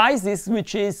energy crisis,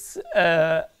 which is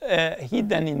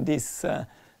hidden in this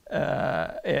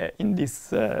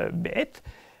bit.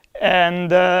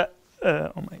 And oh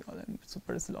my God, I'm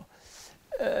super slow.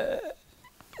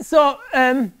 So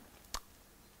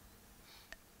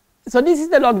this is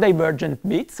the log divergent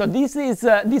bit. So this is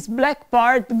this black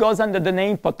part goes under the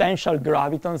name potential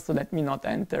gravitons. So let me not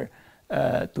enter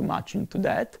too much into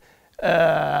that.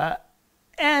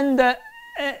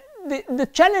 The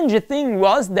challenging thing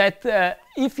was that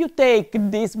if you take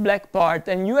this black part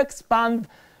and you expand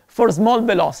for small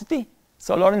velocity,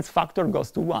 so Lorentz factor goes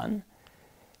to 1,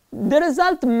 the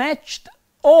result matched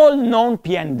all known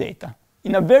PN data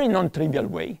in a very non-trivial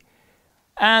way.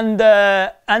 And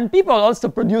people also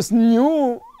produced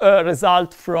new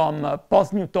results from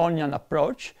post-Newtonian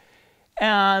approach,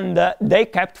 and they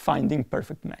kept finding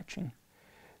perfect matching.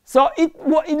 So it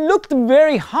looked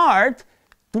very hard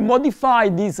to modify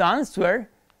this answer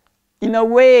in a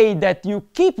way that you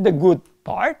keep the good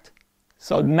part,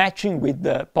 so matching with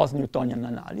the post-Newtonian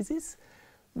analysis,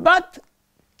 but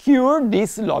cure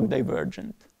this log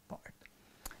divergent part.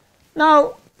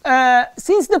 Now,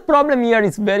 since the problem here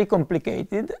is very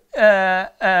complicated,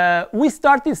 we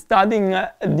started studying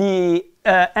the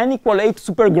n=8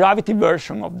 supergravity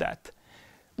version of that,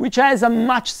 which has a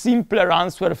much simpler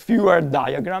answer, fewer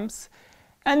diagrams,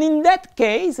 And in that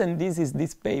case, and this is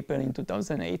this paper in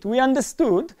 2008, we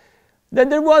understood that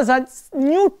there was a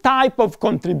new type of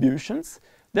contributions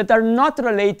that are not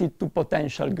related to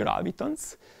potential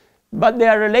gravitons, but they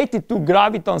are related to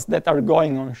gravitons that are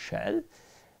going on shell.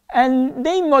 And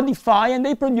they modify and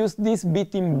they produce this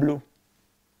bit in blue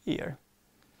here.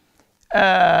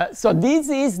 So this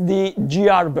is the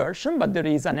GR version, but there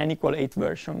is an n=8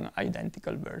 version,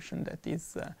 identical version that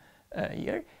is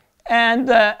here. And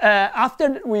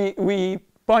after we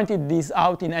pointed this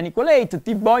out in n=8,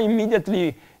 Thibault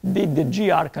immediately did the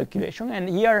GR calculation. And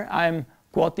here I'm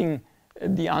quoting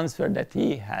the answer that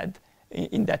he had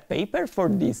in that paper for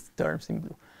these terms in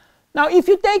blue. Now, if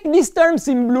you take these terms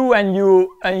in blue and you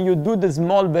do the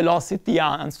small velocity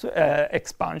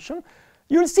expansion,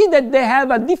 you'll see that they have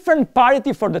a different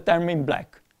parity for the term in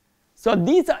black. So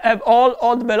these have all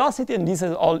odd velocity, and these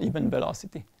have all even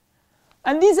velocity.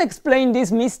 And this explains this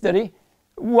mystery,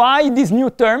 why these new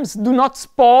terms do not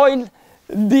spoil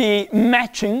the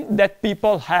matching that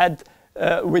people had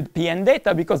with PN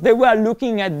data, because they were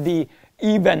looking at the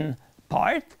even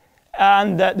part.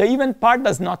 And the even part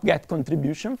does not get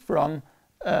contribution from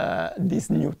this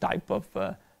new type of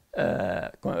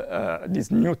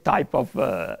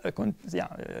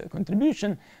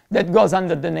contribution that goes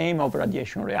under the name of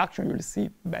radiation reaction. You'll see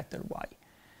better why.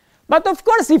 But of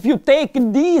course, if you take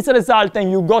these results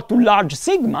and you go to large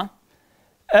sigma,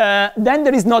 then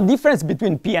there is no difference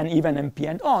between Pn even and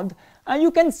Pn odd. And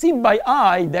you can see by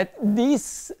eye that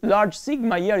this large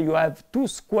sigma here, you have 2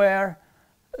 square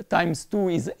times 2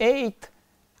 is 8,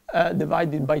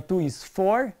 divided by 2 is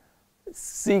 4,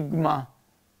 sigma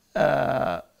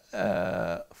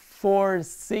 4,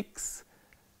 6,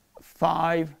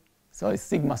 5, so it's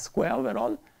sigma square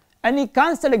overall. And it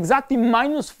cancels exactly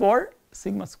 -4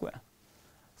 sigma square.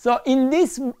 So in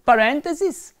this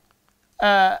parenthesis,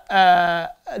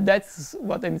 that's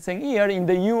what I'm saying here, in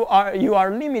the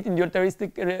UR limit, in the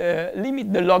ultrarelativistic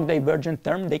limit, the log divergent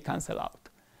term, they cancel out.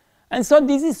 And so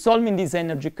this is solving this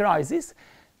energy crisis.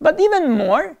 But even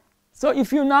more, so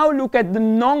if you now look at the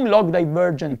non-log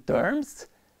divergent terms,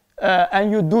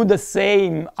 and you do the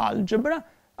same algebra,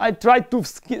 I try to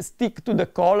stick to the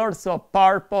color. So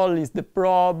purple is the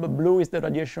probe, blue is the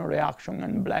radiation reaction,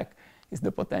 and black is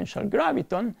the potential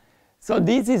graviton. So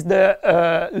this is the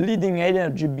leading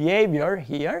energy behavior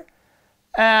here.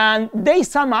 And they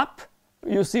sum up,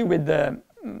 you see with the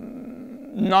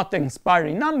not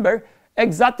expiring number,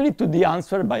 exactly to the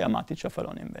answer by Amati,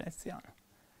 Ciafaloni, and Veneziano.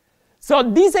 So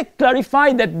this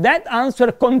clarified that that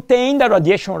answer contained a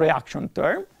radiation reaction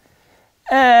term.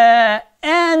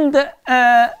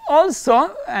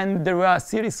 Also, and there were a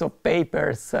series of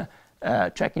papers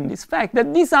checking this fact,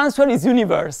 that this answer is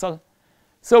universal.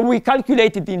 So we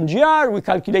calculated in GR, we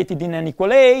calculated in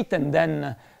n=8, and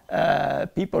then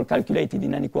people calculated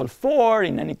in n=4,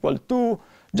 in n=2,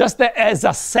 just as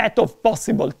a set of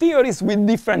possible theories with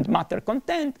different matter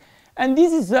content. And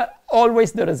this is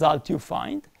always the result you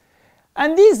find.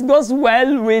 And this goes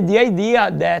well with the idea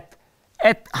that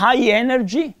at high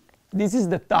energy, this is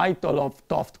the title of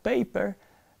Toft paper,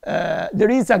 there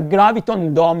is a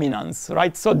graviton dominance,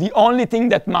 right? So the only thing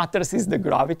that matters is the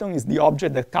graviton, is the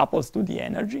object that couples to the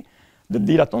energy. The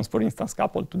dilatons, for instance,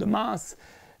 couple to the mass.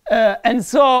 And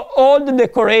so all the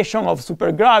decoration of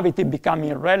supergravity become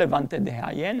irrelevant at the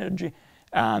high energy,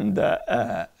 and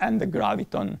the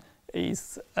graviton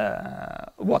is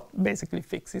what basically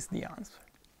fixes the answer.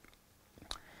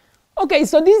 Okay,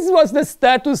 so this was the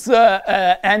status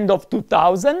end of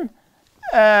 2000.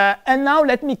 And now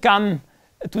let me come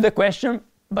to the question,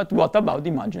 but what about the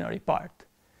imaginary part?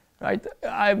 Right?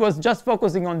 I was just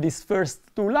focusing on these first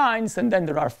 2 lines, and then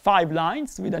there are 5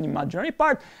 lines with an imaginary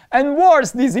part. And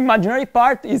worse, this imaginary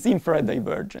part is infrared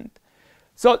divergent.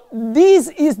 So this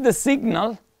is the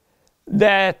signal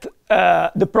that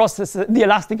the process, the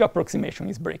elastic approximation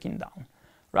is breaking down.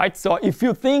 Right? So if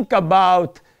you think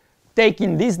about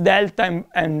taking this delta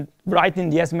and writing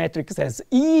the S matrix as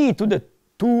e to the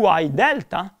 2I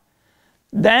delta,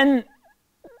 then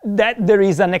that there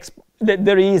is a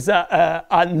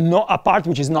part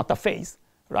which is not a phase,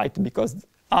 right? Because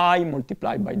I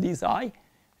multiplied by this I,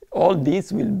 all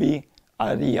this will be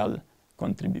a real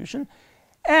contribution.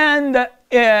 And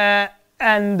that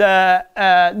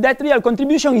real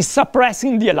contribution is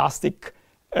suppressing the elastic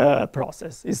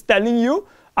process. It's telling you,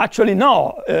 actually,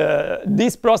 no,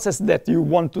 this process that you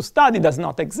want to study does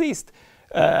not exist.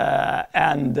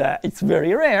 And it's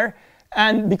very rare.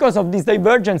 And because of this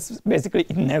divergence, basically,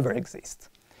 it never exists.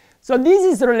 So this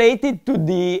is related to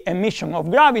the emission of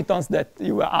gravitons that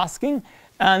you were asking.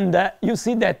 And you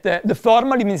see that the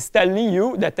formalism is telling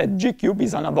you that a G cube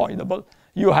is unavoidable.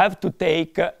 you have to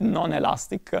take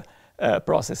non-elastic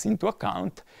process into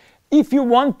account if you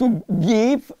want to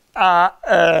give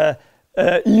a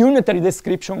unitary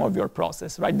description of your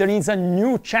process, right? There is a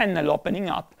new channel opening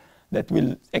up that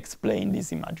will explain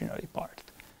this imaginary part.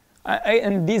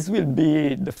 And this will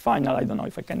be the final, I don't know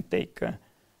if I can take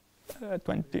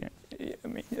 20, I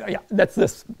mean, yeah,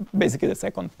 that's basically the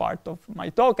second part of my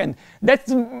talk. And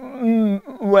that's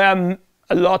where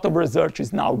a lot of research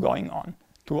is now going on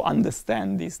to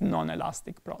understand these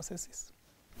non-elastic processes.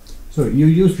 So you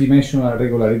use dimensional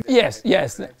regularity. Yes,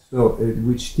 yes. So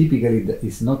which typically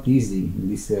is not easy in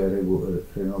this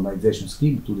renormalization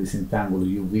scheme to disentangle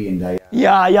UV and IR.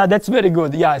 Yeah, that's very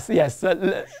good. Yes, yes. I'm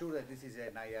sure that this is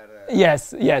an IR.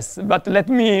 Yes, yes. But let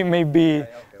me maybe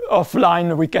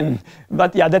offline we can.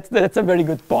 But yeah, that's a very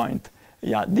good point.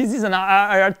 Yeah, this is an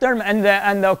IR term,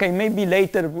 and okay, maybe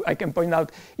later I can point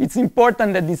out it's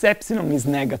important that this epsilon is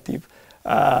negative.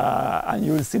 And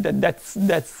you will see that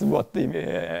that's what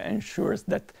ensures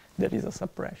that there is a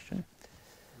suppression.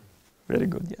 Very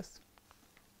good, yes.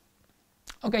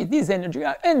 Okay, this energy,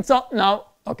 and so now,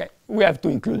 okay, we have to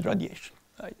include radiation,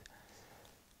 right?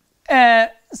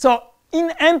 So in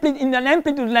an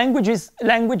amplitude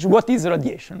language, what is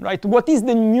radiation, right? What is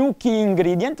the new key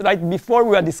ingredient, right? Before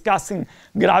we were discussing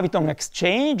graviton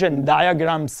exchange and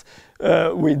diagrams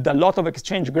with a lot of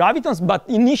exchange gravitons, but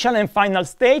initial and final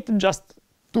state, just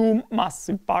two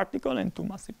massive particles and two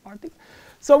massive particles.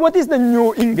 So what is the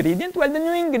new ingredient? Well, the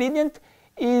new ingredient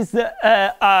is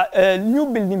a new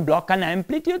building block, an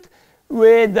amplitude,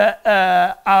 with,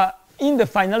 in the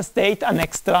final state, an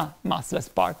extra massless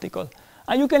particle.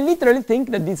 And you can literally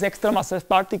think that this extra massless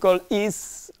particle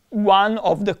is one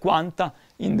of the quanta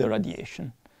in the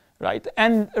radiation, right?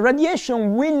 And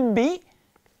radiation will be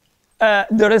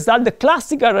the result, the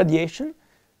classical radiation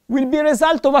will be a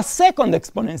result of a second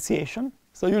exponentiation.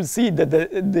 So you'll see that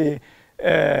the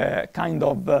kind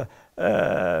of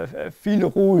fil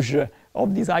rouge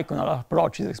of this iconal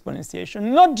approach is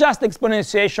exponentiation. Not just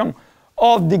exponentiation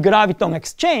of the graviton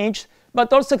exchange,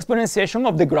 but also exponentiation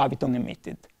of the graviton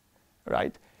emitted,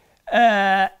 right?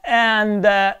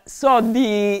 So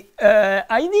the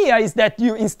idea is that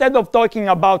you, instead of talking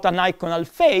about an iconal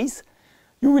phase,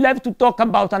 you will have to talk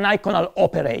about an iconal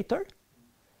operator.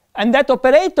 And that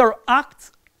operator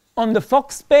acts on the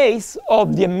Fock space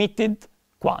of the emitted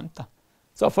quanta.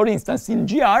 So for instance, in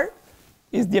GR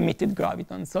is the emitted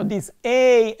graviton. So these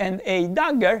A and A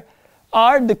dagger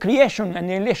are the creation and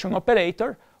annihilation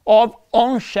operator of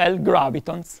on-shell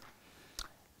gravitons.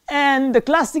 And the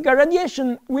classical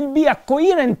radiation will be a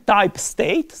coherent type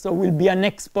state, so will be an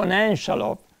exponential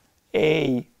of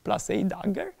A plus A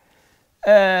dagger.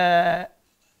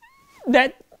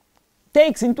 That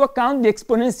takes into account the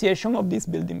exponentiation of this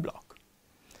building block.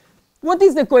 What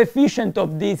is the coefficient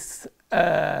of this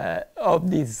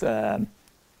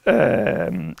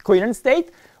coherent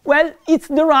state? Well, it's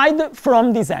derived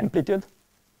from this amplitude.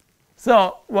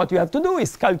 So what you have to do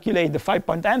is calculate the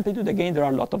 5-point amplitude. Again, there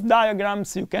are a lot of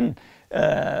diagrams. You can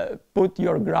put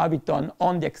your graviton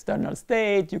on the external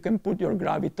state. You can put your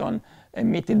graviton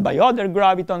emitted by other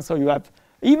gravitons. So you have,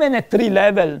 even at 3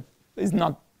 level, is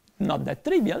not that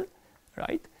trivial,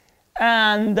 right?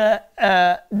 And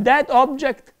that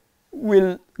object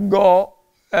will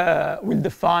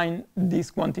define this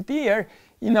quantity here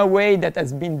in a way that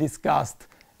has been discussed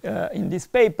in this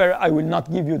paper. I will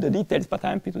not give you the details, but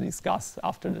I'm happy to discuss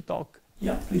after the talk.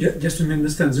 Yeah, please. Just to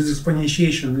understand, this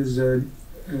exponentiation is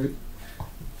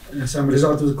some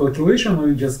result of the calculation, or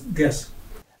you just guess?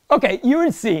 Okay, you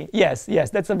will see. Yes,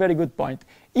 that's a very good point.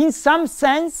 In some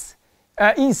sense,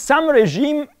 in some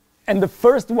regime, and the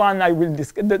first one I will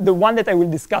the one that I will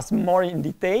discuss more in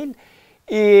detail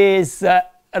is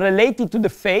related to the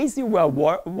phase you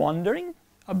were wondering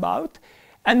about,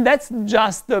 and that's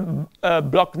just the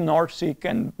Bloch-Norschick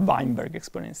and Weinberg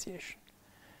exponentiation.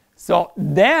 So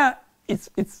there, it's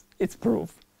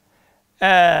proof.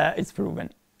 It's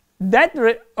proven. That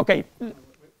okay.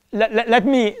 Let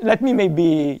me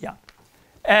maybe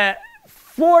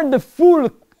for the full.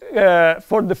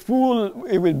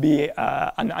 It will be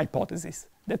an hypothesis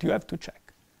that you have to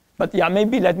check. But yeah,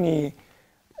 maybe let me,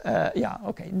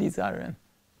 okay, these are.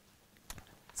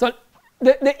 So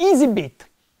the easy bit,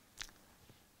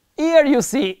 here you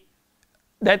see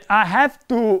that I have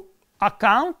to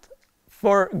account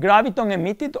for graviton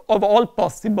emitted of all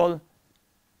possible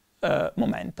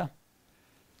momenta.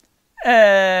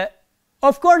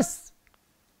 Of course,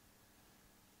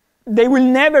 they will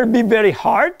never be very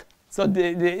hard. So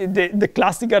the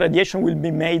classical radiation will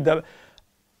be made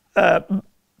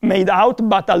out,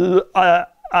 but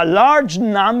a large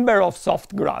number of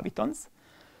soft gravitons.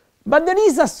 But there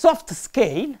is a soft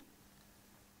scale,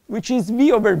 which is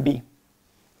v over b.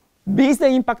 B is the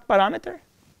impact parameter.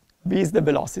 B is the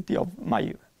velocity of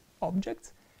my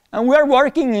objects. And we are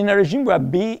working in a regime where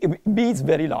b is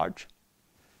very large.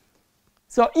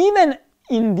 So even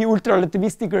in the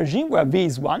ultrarelativistic regime where v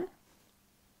is 1,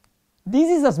 this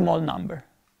is a small number.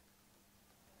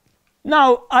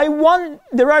 Now,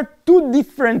 there are two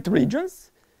different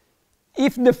regions.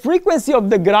 If the frequency of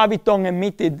the graviton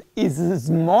emitted is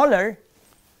smaller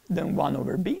than 1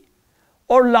 over b,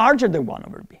 or larger than 1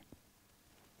 over b.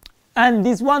 And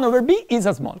this 1 over b is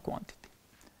a small quantity.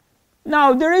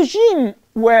 Now, the regime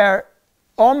where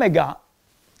omega,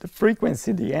 the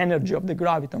frequency, the energy of the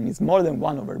graviton, is more than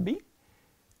 1 over b,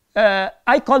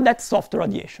 I call that soft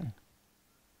radiation.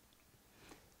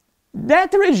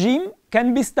 That regime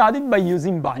can be studied by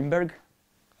using Weinberg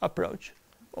approach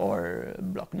or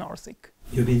Bloch-Nozick.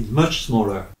 You mean much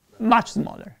smaller? Much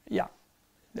smaller, yeah.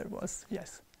 There was,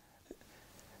 yes.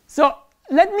 So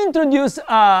let me introduce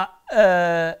a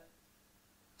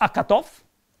cutoff,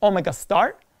 omega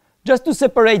star, just to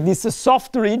separate this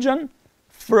soft region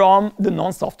from the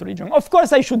non-soft region. Of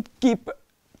course, I should keep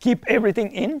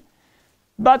everything in,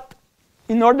 but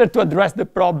in order to address the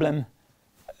problem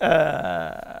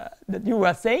that you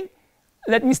were saying,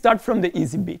 let me start from the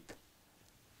easy bit.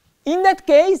 In that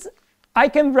case, I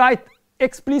can write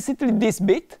explicitly this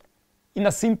bit in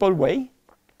a simple way,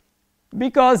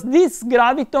 because this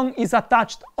graviton is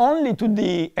attached only to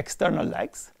the external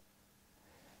legs.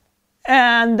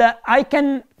 And I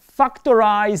can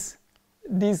factorize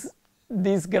this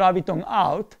graviton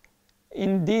out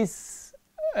in this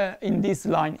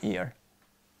line here,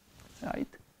 right?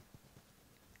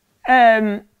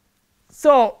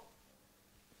 So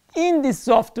in this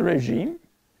soft regime,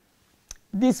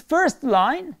 this first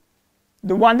line,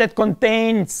 the one that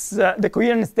contains the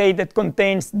coherent state that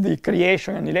contains the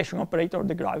creation and annihilation operator of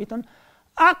the graviton,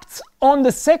 acts on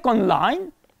the second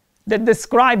line that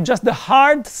describes just the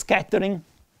hard scattering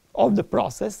of the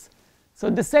process. So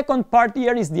the second part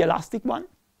here is the elastic one,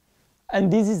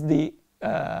 and this is the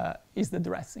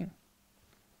dressing.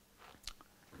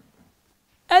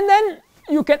 And then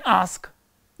you can ask,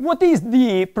 what is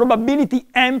the probability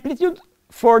amplitude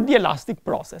for the elastic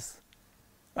process?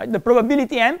 Right? The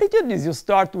probability amplitude is you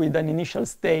start with an initial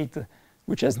state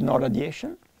which has no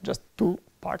radiation, just two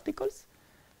particles.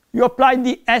 You apply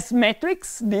the S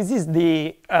matrix. This is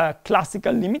the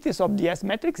classical limits of the S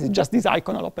matrix. It's just this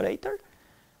iconal operator.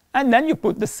 And then you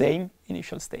put the same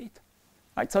initial state.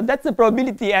 Right? So that's the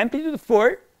probability amplitude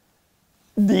for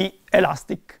the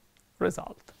elastic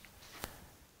result.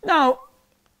 Now,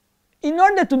 in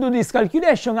order to do this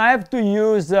calculation, I have to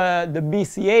use the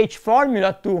BCH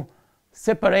formula to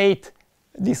separate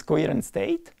this coherent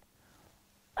state.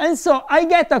 And so I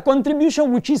get a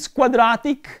contribution which is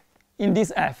quadratic in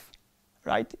this f,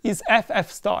 right? Is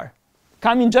f star,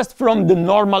 coming just from the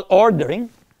normal ordering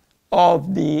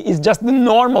of is just the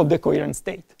norm of the coherent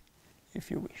state, if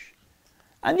you wish.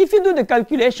 And if you do the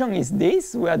calculation is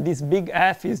this, where this big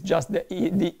f is just the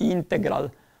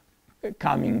integral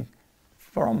coming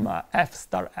from f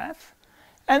star f.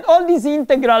 And all these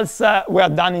integrals were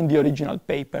done in the original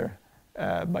paper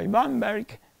by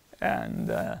Weinberg.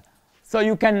 And so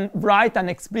you can write an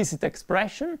explicit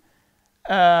expression.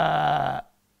 And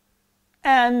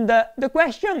the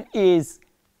question is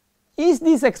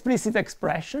this explicit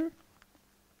expression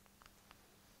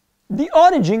the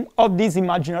origin of this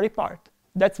imaginary part?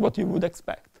 That's what you would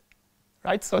expect,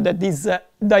 right? So that this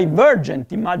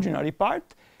divergent imaginary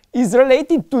part is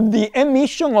related to the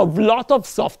emission of a lot of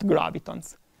soft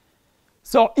gravitons.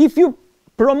 So if you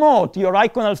promote your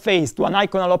iconal phase to an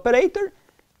iconal operator,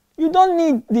 you don't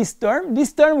need this term.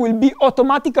 This term will be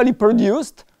automatically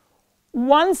produced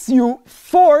once you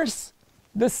force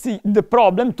the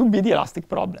problem to be the elastic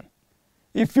problem.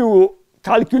 If you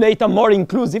calculate a more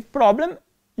inclusive problem,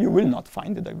 you will not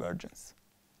find the divergence.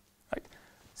 Right?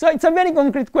 So it's a very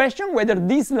concrete question whether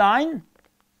this line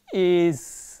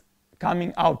is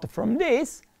coming out from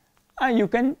this, and you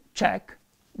can check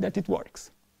that it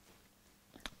works.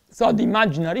 So the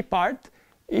imaginary part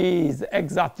is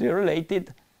exactly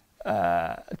related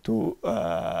to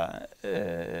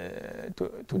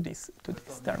this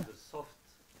term.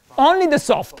 Only the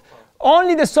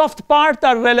soft part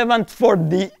are relevant for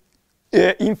the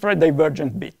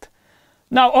infradivergent bit.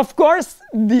 Now, of course,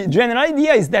 the general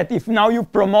idea is that if now you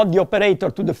promote the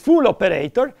operator to the full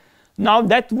operator, now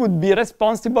that would be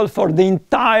responsible for the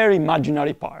entire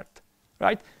imaginary part,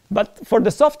 right? But for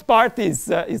the soft part is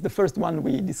the first one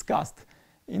we discussed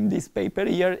in this paper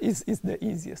here, is the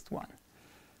easiest one.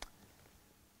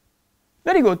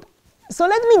 Very good. So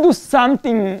let me do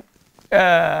something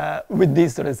with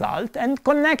this result and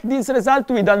connect this result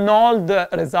with an old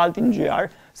result in GR.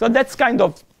 So that's kind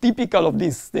of typical of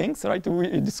these things, right?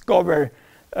 We discover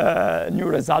new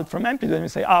result from amplitude and we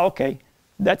say, ah, okay,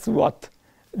 that's what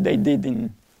they did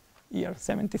in year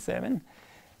 77.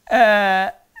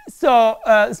 So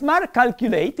SMART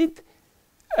calculated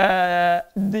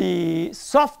the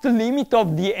soft limit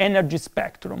of the energy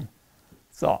spectrum.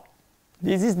 So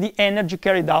this is the energy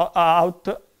carried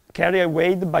carried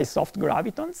away by soft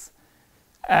gravitons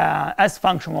as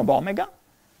function of omega.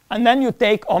 And then you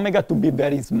take omega to be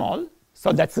very small.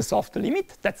 So that's the soft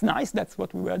limit. That's nice. That's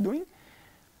what we were doing.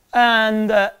 And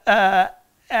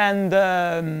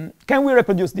can we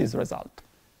reproduce this result?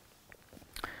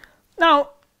 Now,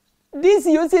 this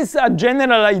uses a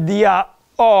general idea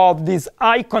of these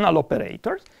iconal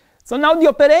operators. So now the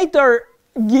operator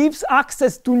gives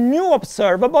access to new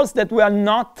observables that were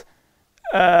not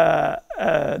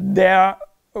there,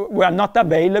 were not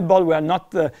available, were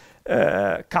not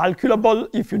calculable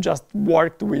if you just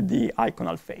worked with the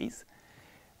iconal phase.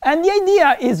 And the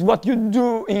idea is what you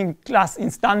do in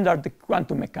standard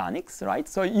quantum mechanics, right?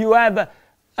 So you have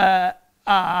an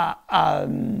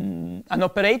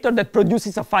operator that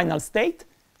produces a final state.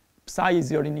 Psi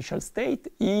is your initial state.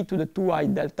 E to the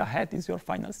 2i delta hat is your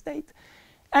final state.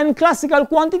 And classical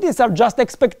quantities are just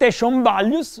expectation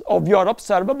values of your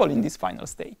observable in this final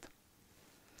state.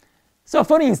 So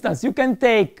for instance, you can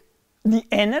take the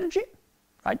energy,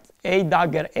 right? A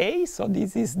dagger A, so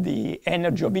this is the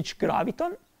energy of each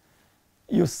graviton.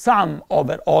 You sum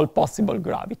over all possible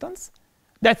gravitons.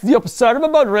 That's the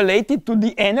observable related to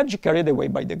the energy carried away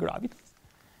by the gravitons.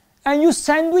 And you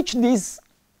sandwich this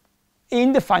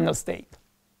in the final state.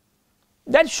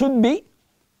 That should be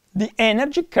the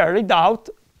energy carried out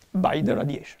by the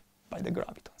radiation, by the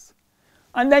gravitons.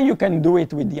 And then you can do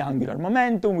it with the angular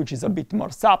momentum, which is a bit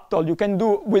more subtle. You can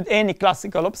do with any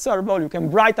classical observable. You can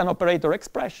write an operator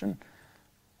expression,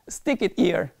 stick it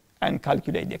here, and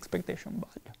calculate the expectation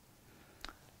value.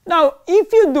 Now,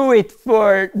 if you do it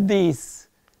for this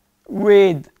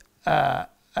with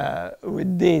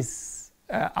this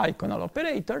iconal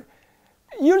operator,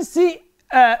 you'll see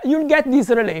you'll get this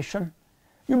relation.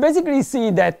 You basically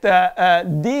see that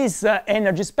this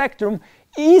energy spectrum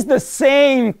is the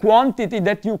same quantity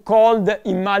that you call the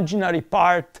imaginary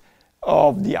part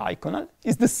of the iconal.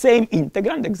 It's the same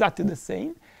integrand, exactly the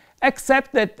same,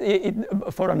 except that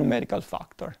for a numerical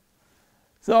factor.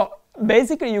 So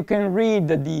basically, you can read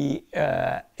the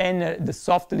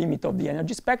soft limit of the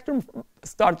energy spectrum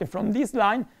starting from this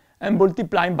line and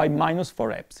multiplying by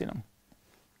 -4 epsilon.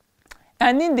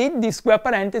 And indeed, this square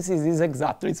parenthesis is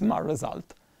exactly SMART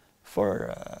result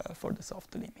for the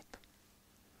soft limit.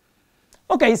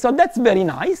 OK, so that's very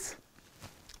nice.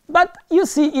 But you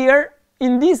see here,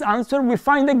 in this answer, we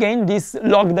find again this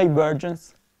log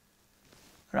divergence,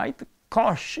 right?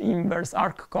 Cosh inverse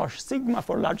arc cosh sigma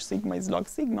for large sigma is log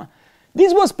sigma.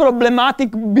 This was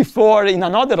problematic before in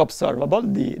another observable,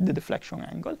 the deflection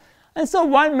angle. And so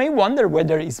one may wonder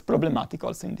whether it's problematic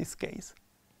also in this case.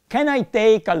 Can I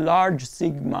take a large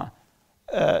sigma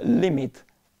limit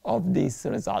of this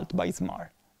result by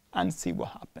SMART and see what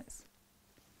happens?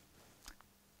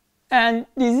 And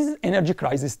this is energy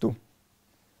crisis 2.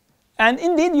 And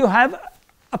indeed, you have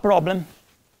a problem.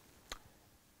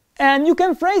 And you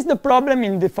can phrase the problem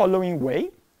in the following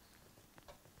way.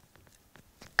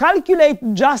 Calculate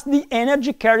just the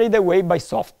energy carried away by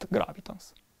soft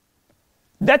gravitons.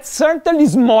 That's certainly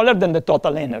smaller than the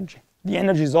total energy. The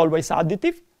energy is always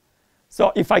additive.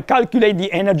 So if I calculate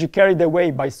the energy carried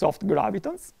away by soft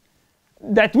gravitons,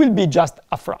 that will be just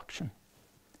a fraction.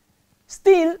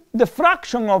 Still, the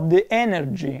fraction of the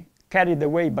energy carried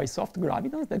away by soft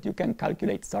gravitons that you can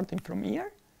calculate starting from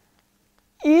here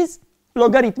is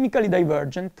logarithmically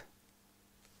divergent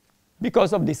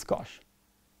because of this cosh.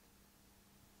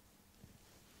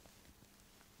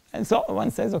 And so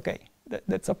one says, OK,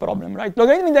 that's a problem, right?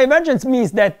 Logarithmic divergence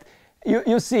means that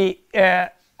you see,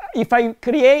 if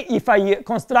I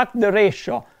construct the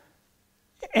ratio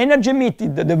energy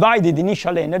emitted divided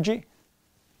initial energy,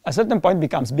 a certain point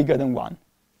becomes bigger than 1,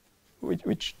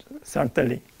 which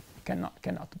certainly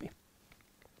cannot be.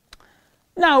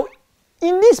 Now,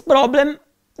 in this problem,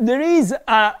 there is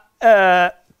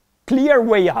a clear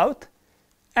way out.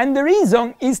 And the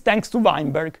reason is thanks to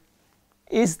Weinberg.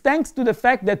 Is thanks to the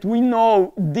fact that we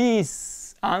know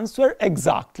this answer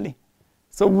exactly.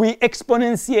 So we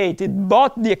exponentiated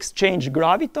both the exchange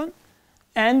graviton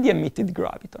and the emitted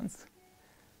gravitons.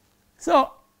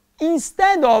 So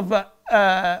instead of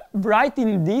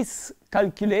writing this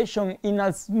calculation in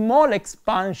a small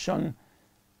expansion,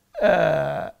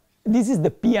 this is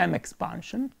the PM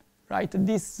expansion, right?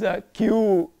 This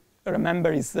Q,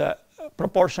 remember, is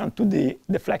proportional to the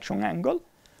deflection angle,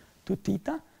 to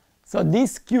theta. So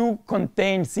this Q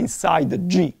contains inside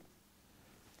G.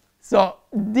 So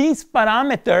this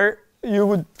parameter, you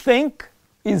would think,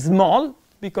 is small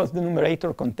because the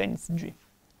numerator contains G.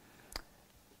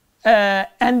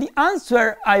 And the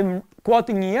answer I'm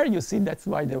quoting here, you see that's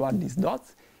why there are these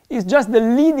dots, is just the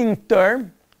leading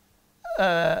term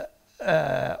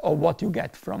of what you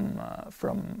get from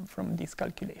this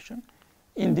calculation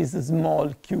in this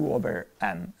small Q over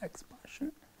M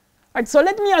expansion. Right, so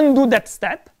let me undo that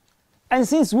step. And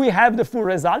since we have the full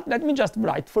result, let me just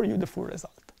write for you the full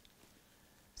result.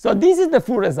 So this is the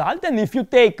full result. And if you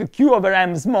take Q over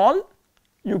M small,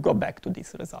 you go back to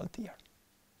this result here.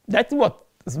 That's what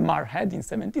Smart had in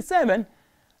 77.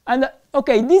 And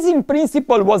OK, this in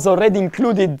principle was already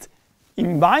included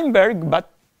in Weinberg,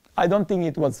 but I don't think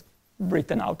it was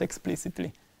written out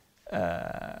explicitly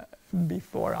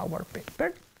before our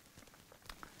paper.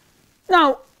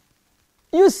 Now,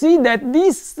 you see that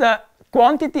this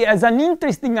quantity has an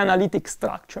interesting analytic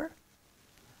structure.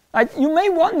 Right? You may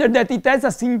wonder that it has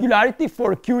a singularity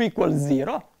for Q equals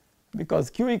 0, because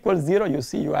Q equals 0, you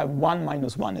see you have 1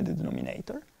 minus 1 in the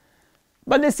denominator.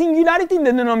 But the singularity in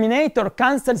the denominator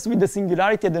cancels with the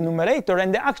singularity in the numerator,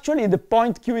 and actually the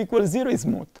point Q equals 0 is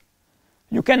moot.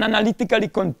 You can analytically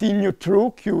continue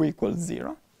through Q equals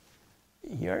 0,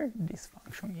 here, this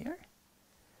function here.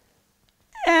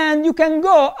 And you can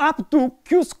go up to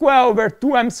Q squared over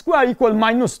 2M squared equal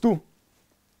minus 2.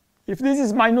 If this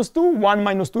is minus 2, 1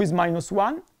 minus 2 is minus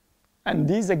 1. And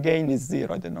this, again, is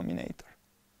 0 denominator.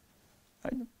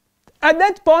 Right? At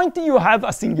that point, you have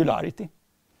a singularity.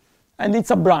 And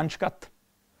it's a branch cut.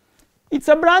 It's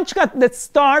a branch cut that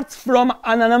starts from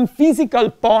an unphysical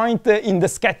point in the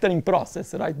scattering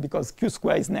process, right? Because Q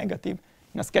squared is negative.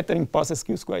 In a scattering process,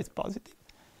 Q squared is positive.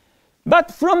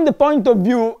 But from the point of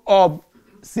view of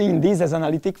seeing this as an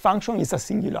analytic function, it's a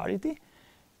singularity.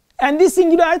 And this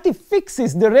singularity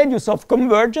fixes the radius of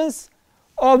convergence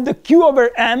of the Q over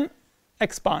M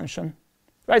expansion.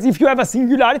 Right? If you have a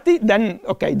singularity, then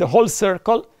OK, the whole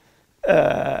circle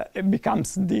it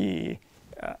becomes the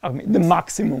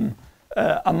maximum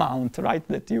amount, right,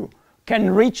 that you can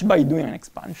reach by doing an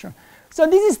expansion. So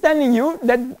this is telling you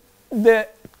that the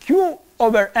Q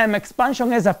over M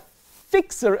expansion has a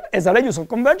fixer as a radius of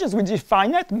convergence, which is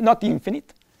finite, not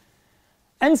infinite.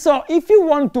 And so if you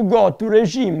want to go to a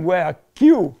regime where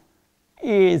Q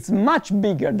is much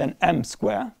bigger than M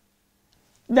squared,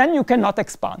 then you cannot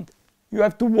expand. You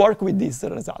have to work with this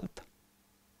result.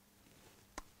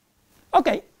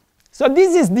 OK, so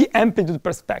this is the amplitude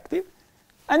perspective.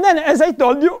 And then, as I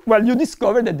told you, well, you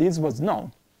discovered that this was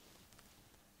known.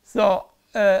 So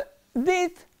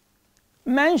this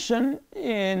mentioned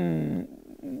in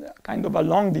kind of a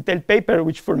long, detailed paper,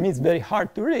 which for me is very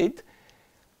hard to read,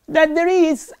 that there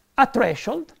is a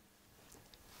threshold.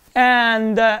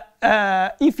 And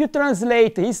if you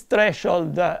translate his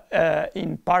threshold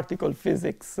in particle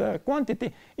physics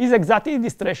quantity, is exactly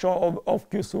this threshold of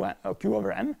Q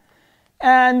over M.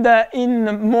 And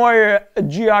in more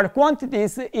GR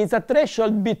quantities, is a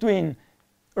threshold between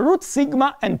root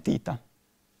sigma and theta.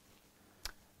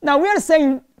 Now, we are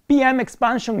saying PM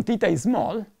expansion theta is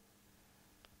small.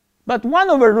 But 1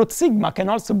 over root sigma can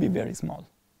also be very small.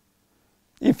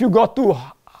 If you go to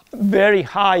very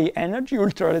high energy,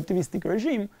 ultrarelativistic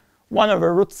regime, 1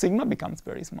 over root sigma becomes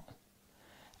very small.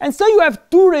 And so you have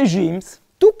two regimes,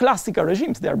 two classical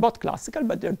regimes. They are both classical,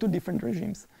 but they're two different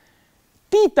regimes.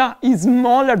 Theta is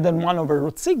smaller than 1 over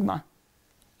root sigma.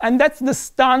 And that's the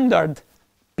standard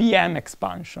PM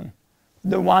expansion,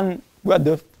 the one where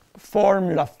the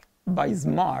formula by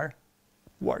Smart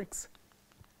works.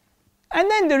 And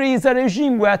then there is a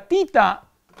regime where theta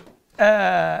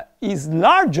is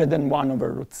larger than 1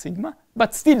 over root sigma,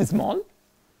 but still small.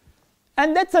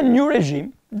 And that's a new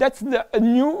regime. That's a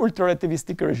new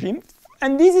ultrarelativistic regime.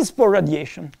 And this is for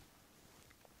radiation.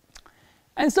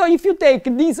 And so if you take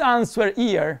this answer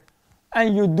here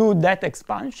and you do that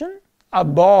expansion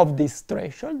above this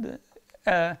threshold,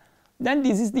 then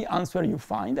this is the answer you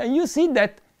find. And you see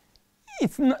that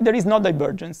there is no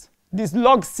divergence. This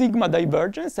log sigma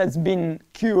divergence has been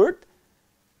cured.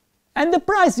 And the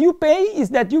price you pay is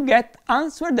that you get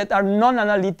answers that are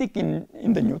non-analytic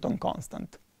in the Newton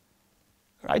constant.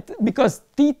 Right? Because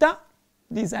theta,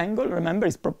 this angle, remember,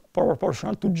 is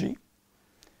proportional to G.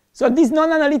 So this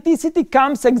non-analyticity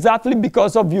comes exactly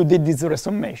because of you did this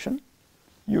resummation.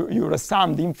 You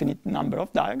resum the infinite number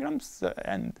of diagrams,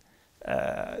 and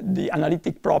the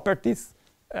analytic properties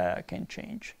can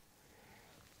change.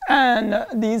 And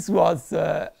this was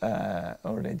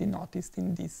already noticed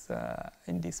in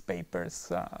these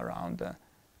papers around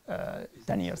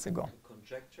 10 years ago.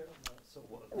 Conjecture? So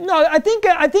what? No, I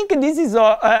think this is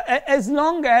as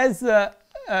long as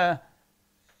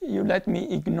you let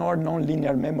me ignore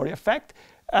nonlinear memory effect.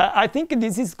 I think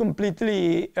this is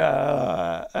completely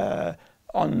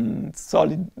on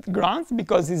solid grounds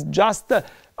because it's just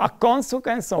a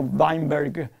consequence of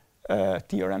Weinberg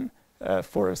theorem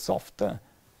for soft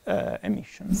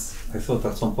emissions. I thought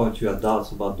at some point you had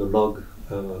doubts about the log.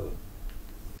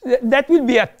 That will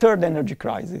be a third energy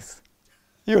crisis.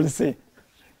 You'll see.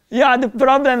 Yeah, the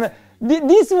problem.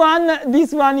 This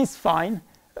one is fine.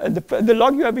 The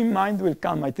log you have in mind will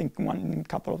come, I think, in a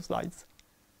couple of slides.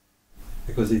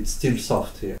 Because it's still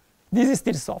soft here. This is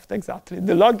still soft, exactly.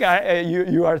 The log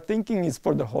you are thinking is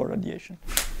for the whole radiation.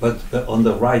 But on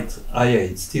the right, yeah,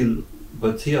 it's still.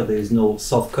 But here there is no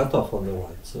soft cutoff on the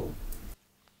right, so.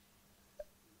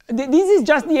 This is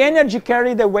just the energy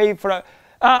carried away from.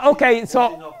 Okay,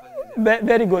 so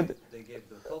very good. They gave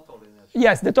the total energy.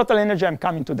 Yes, the total energy. I'm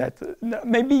coming to that.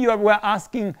 Maybe you were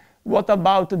asking what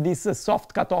about this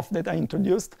soft cutoff that I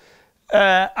introduced.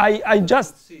 I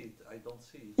just see it. I don't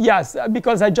see it. Yes,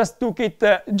 because I just took it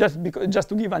just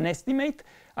to give an estimate.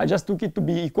 I just took it to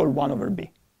be equal 1 over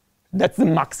b. That's the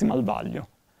maximal value.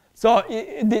 So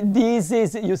this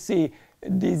is, you see,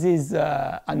 this is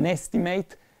an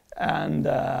estimate, and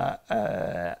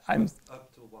I'm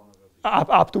Up to 1 over b.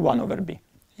 up to 1 over b.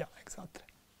 Yeah, exactly.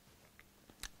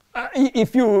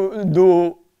 If you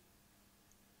do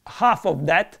half of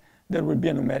that, there will be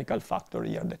a numerical factor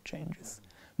here that changes.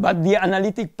 But the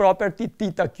analytic property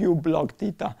theta cube log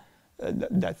theta,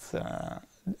 that's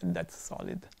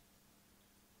solid.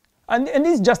 And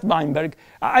it's just Weinberg.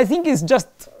 I think it's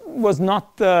just was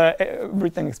not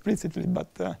written explicitly,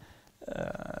 but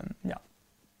yeah.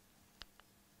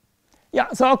 Yeah,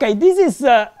 so okay, this is,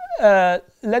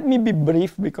 let me be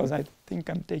brief because I think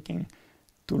I'm taking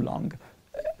too long.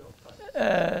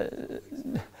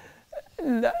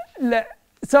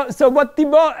 So what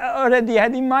Thibault already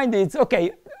had in mind is,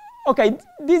 okay,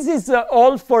 this is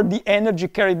all for the energy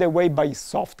carried away by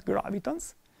soft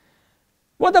gravitons.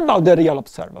 What about the real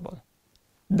observable?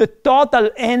 The total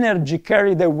energy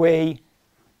carried away,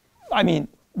 I mean,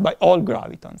 by all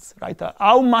gravitons, right?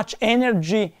 How much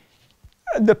energy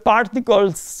the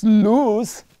particles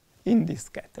lose in this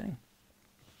scattering.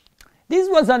 This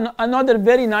was another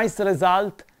very nice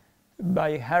result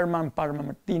by Hermann, Parma,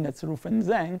 Martinez, Ruff, and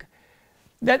Zheng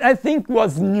that I think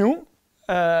was new,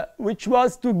 which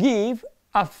was to give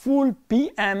a full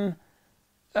PM,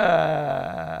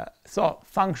 so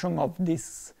function of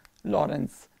this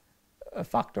Lorentz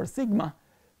factor sigma,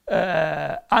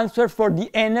 answer for the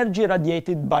energy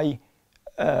radiated by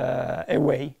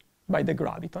away by the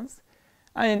gravitons.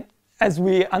 And as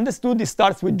we understood, it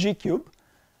starts with G cube.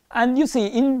 And you see,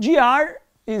 in GR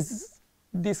is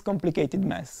this complicated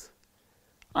mess.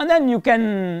 And then you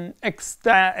can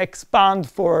expand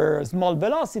for small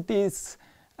velocities,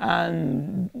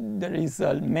 and there is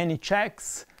many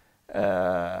checks,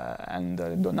 and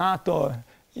Donato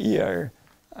here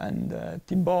and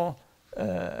Thibault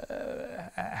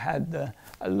had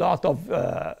a lot of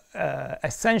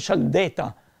essential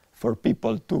data for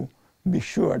people to be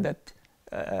sure that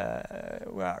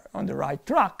we are on the right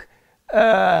track.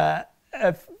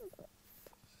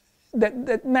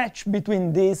 That match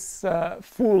between this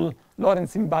full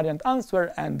Lorentz invariant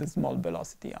answer and the small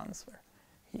velocity answer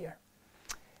here.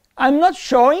 I'm not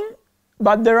showing,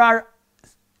 but there are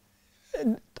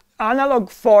analog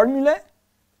formulae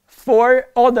for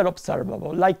other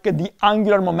observable, like the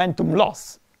angular momentum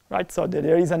loss, right? So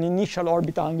there is an initial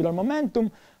orbital angular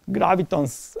momentum,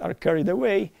 gravitons are carried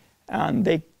away, and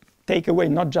they take away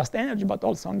not just energy, but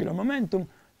also angular momentum,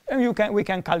 and we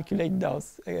can calculate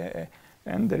those.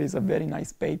 And there is a very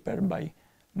nice paper by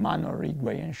Manor,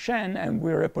 Ridgway, and Shen, and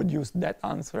we reproduce that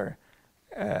answer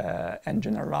and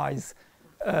generalize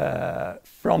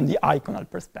from the iconal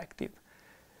perspective.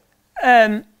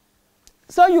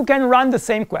 So you can run the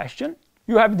same question.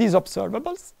 You have these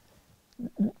observables.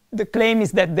 The claim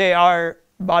is that they are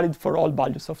valid for all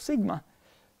values of sigma.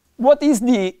 What is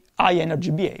the high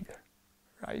energy behavior,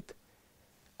 right?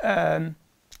 And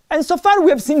so far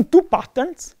we have seen two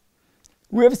patterns.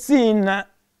 We have seen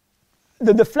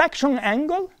the deflection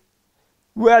angle,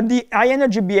 where the high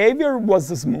energy behavior was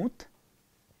smooth,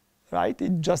 right?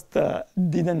 It just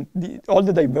all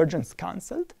the divergence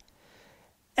canceled.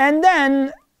 And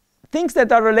then things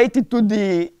that are related to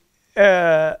the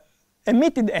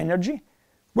emitted energy,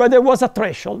 where there was a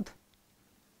threshold.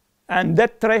 And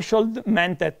that threshold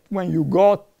meant that when you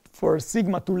go for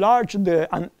sigma too large, the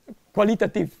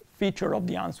qualitative feature of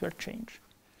the answer change.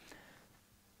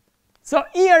 So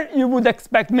here you would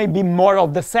expect maybe more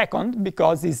of the second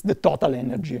because it's the total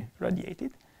energy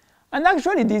radiated. And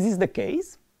actually this is the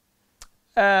case.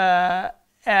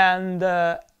 And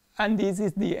this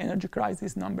is the energy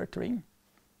crisis number 3.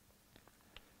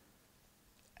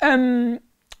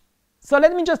 So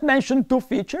let me just mention 2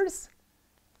 features.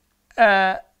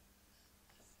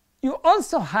 You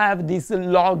also have this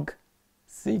log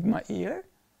sigma here,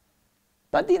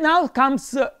 but it now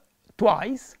comes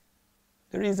twice.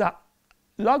 There is a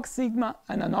log sigma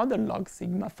and another log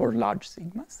sigma for large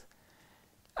sigmas.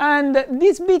 And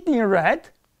this bit in red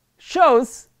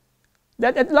shows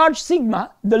that at large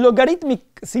sigma, the logarithmic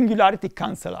singularity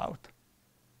cancel out.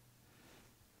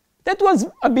 That was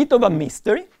a bit of a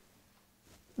mystery.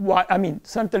 Why? I mean,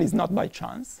 certainly it's not by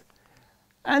chance.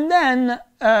 And then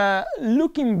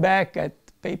looking back at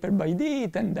paper by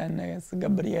Diet, and then as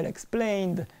Gabriele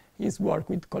explained, his work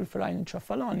with Colferai and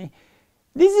Ciaffaloni,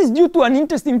 this is due to an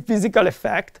interesting physical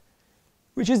effect,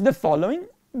 which is the following.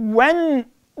 When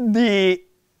the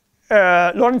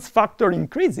Lorentz factor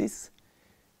increases,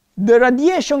 the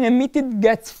radiation emitted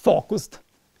gets focused,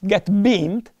 gets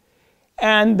beamed,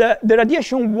 and the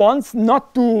radiation wants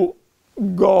not to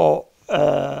go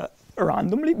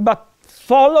randomly, but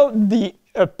follow the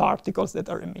particles that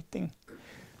are emitting.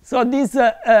 So this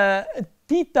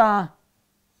theta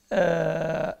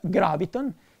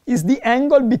graviton is the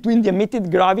angle between the emitted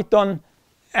graviton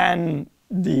and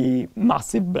the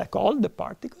massive black hole, the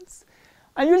particles.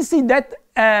 And you'll see that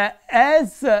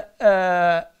as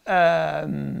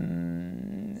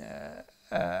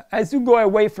you go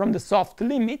away from the soft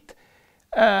limit,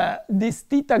 this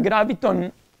theta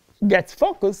graviton gets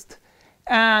focused,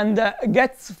 and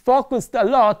gets focused a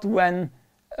lot when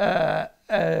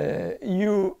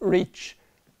you reach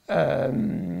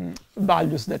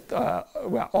values that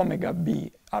where omega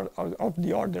b are of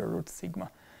the order root sigma.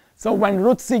 So when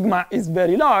root sigma is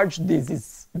very large, this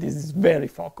is very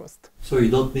focused. So you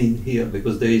don't mean here,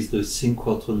 because there is the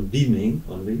synchrotron beaming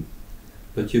only,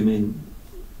 but you mean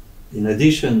in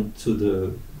addition to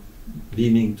the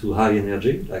beaming to high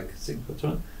energy, like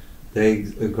synchrotron, there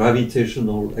is a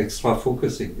gravitational extra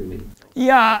focusing, you mean?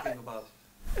 Yeah.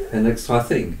 An extra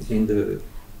thing in the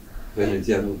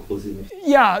Veneziano Cosine.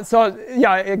 Yeah, so,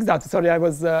 yeah, exactly. Sorry, I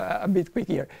was a bit quick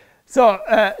here. So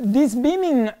this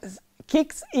beaming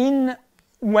kicks in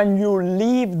when you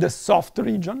leave the soft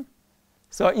region.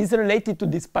 So it's related to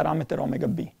this parameter omega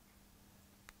b,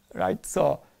 right?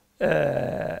 So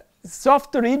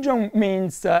soft region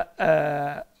means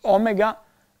omega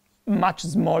much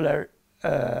smaller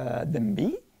than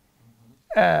b.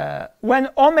 When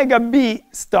omega b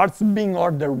starts being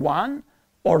order 1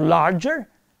 or larger,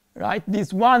 right,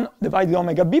 this 1 divided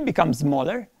omega b becomes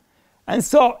smaller. And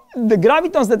so the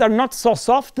gravitons that are not so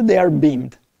soft, they are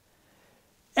beamed.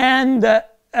 And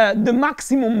the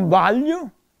maximum value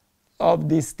of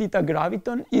this theta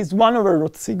graviton is 1 over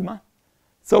root sigma.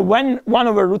 So when 1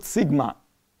 over root sigma,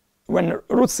 when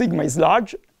root sigma is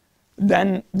large,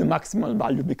 then the maximal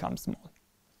value becomes small.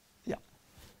 Yeah.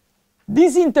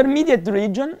 This intermediate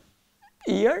region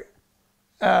here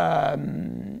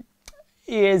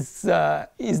is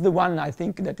the one I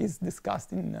think that is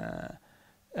discussed in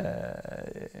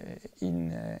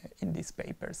these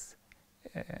papers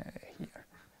here.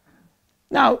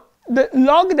 Now, the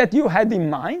log that you had in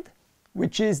mind,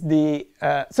 which is the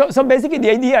so basically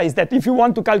the idea is that if you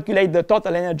want to calculate the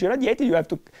total energy radiated, you have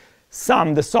to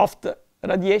sum the soft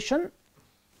radiation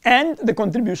and the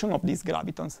contribution of these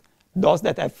gravitons, those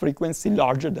that have frequency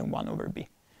larger than 1 over b.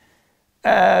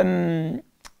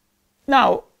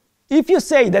 Now, if you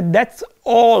say that that's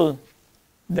all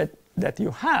that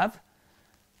you have,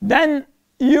 then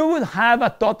you would have a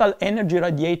total energy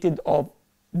radiated of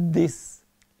this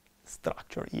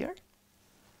structure here.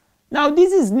 Now,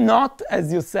 this is not,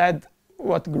 as you said,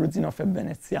 what Gruzinov and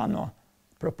Veneziano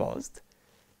proposed,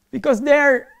 because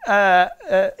they're,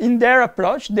 in their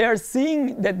approach, they're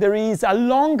seeing that there is a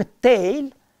long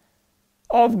tail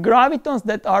of gravitons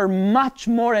that are much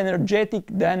more energetic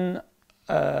than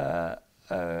 1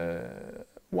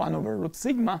 over root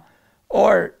sigma,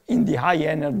 or in the high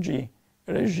energy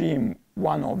regime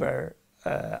 1 over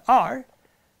r,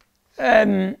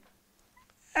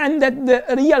 and that the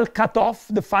real cutoff,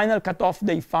 the final cutoff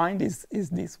they find is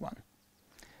this one.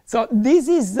 So this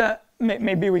is,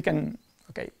 maybe we can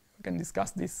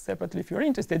discuss this separately if you're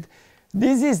interested.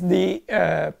 This is the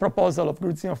proposal of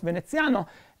Gruzinov-Veneziano,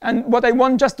 and what I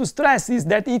want just to stress is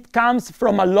that it comes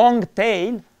from a long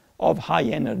tail of high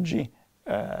energy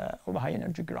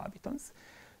gravitons.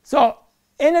 So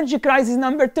energy crisis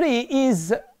number 3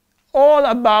 is all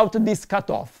about this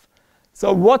cutoff.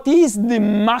 So what is the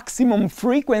maximum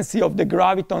frequency of the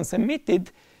gravitons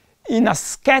emitted in a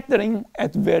scattering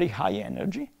at very high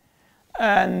energy?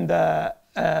 And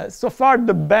so far,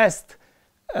 the best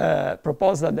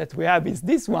proposal that we have is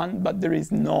this one, but there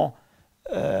is no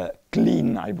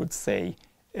clean, I would say,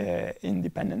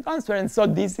 independent answer. And so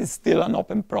this is still an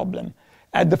open problem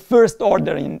at the first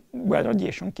order in where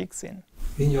radiation kicks in.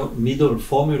 In your middle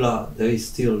formula, there is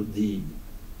still the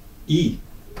E.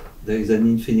 There is an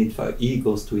infinite, E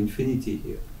goes to infinity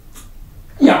here.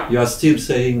 Yeah. You are still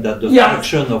saying that the Yeah.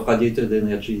 fraction of radiated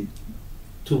energy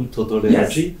to total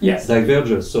energy Yes.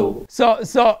 diverges. So So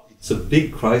it's a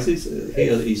big crisis.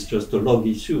 Here is just a log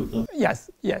issue. No?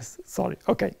 yes, sorry.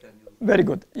 Okay, very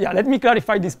good. Yeah, let me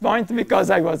clarify this point because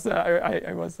I was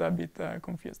a bit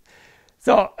confused.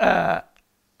 So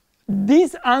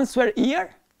this answer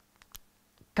here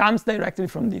comes directly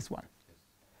from this one.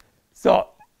 So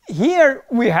here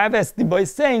we have, as the boy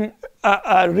is saying,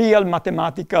 a real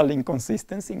mathematical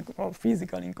inconsistency or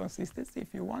physical inconsistency,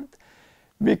 if you want,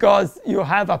 because you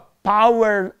have a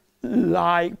power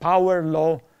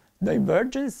law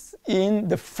divergence in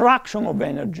the fraction of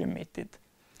energy emitted.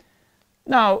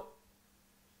 Now,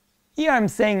 here I'm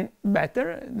saying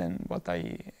better than what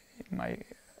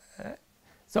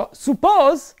so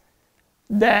suppose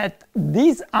that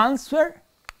this answer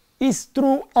is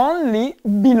true only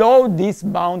below this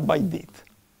bound by dit,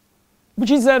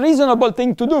 which is a reasonable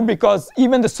thing to do because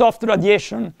even the soft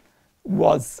radiation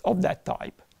was of that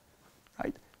type,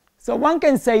 right? So one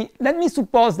can say, let me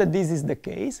suppose that this is the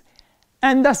case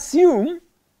and assume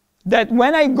that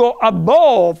when I go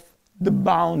above the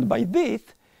bound by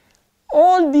dit,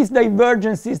 all these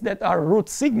divergences that are root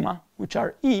sigma, which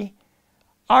are E,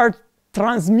 are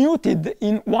transmuted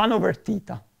in 1 over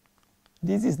theta.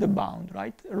 This is the bound,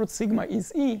 right? Root sigma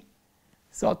is E.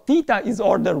 So theta is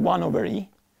order 1 over E,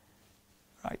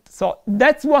 right? So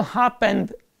that's what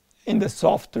happened in the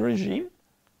soft regime.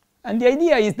 And the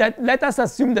idea is that let us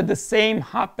assume that the same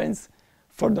happens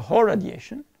for the whole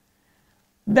radiation.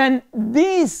 Then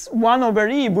this 1 over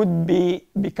E would be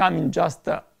becoming just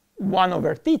 1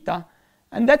 over theta.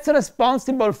 And that's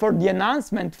responsible for the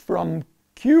enhancement from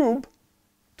cube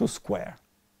to square.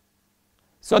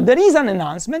 So there is an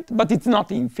enhancement, but it's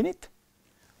not infinite.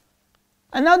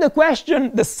 And now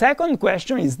the second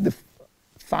question is the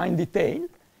fine detail.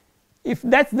 If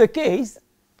that's the case,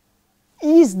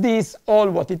 is this all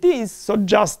what it is? So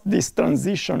just this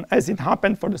transition as it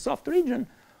happened for the soft region?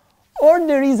 Or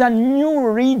there is a new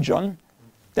region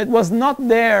that was not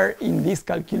there in this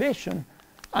calculation,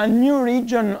 a new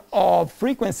region of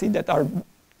frequency that are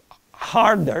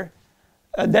harder,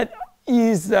 that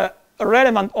is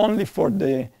relevant only for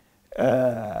the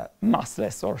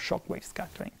massless or shockwave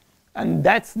scattering. And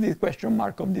that's the question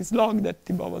mark of this log that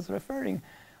Thibaut was referring.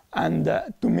 And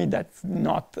to me, that's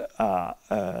not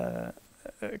a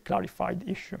clarified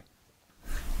issue.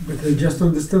 But just to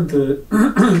understand,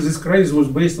 this crisis was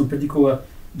based on particular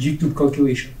G-tube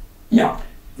calculation. Yeah.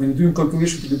 When you're doing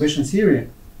calculation perturbation theory,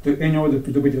 to any order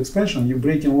perturbative expansion, you're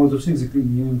breaking a lot of things,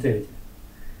 including unitarity.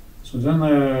 So then,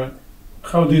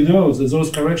 how do you know that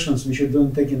those corrections which you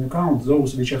don't take into account,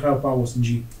 those which have powers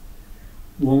G,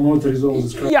 will not resolve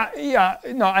this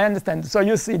crisis? No, I understand. So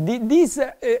you see, this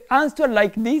answer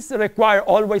like this require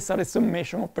always a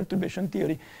resummation of perturbation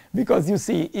theory, because you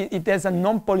see, it has a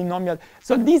non-polynomial.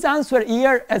 So this answer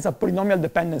here has a polynomial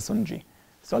dependence on G.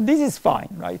 So this is fine,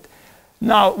 right?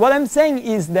 Now, what I'm saying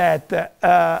is that the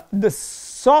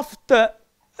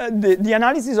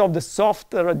analysis of the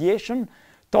soft radiation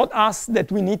taught us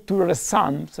that we need to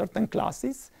resum certain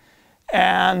classes,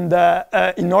 and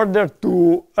in order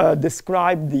to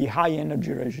describe the high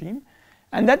energy regime.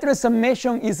 And that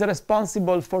resummation is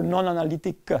responsible for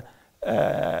non-analytic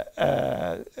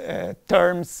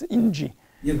terms in G.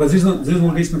 Yeah, but this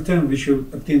logarithmic term which you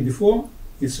obtained before,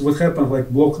 it's what happened like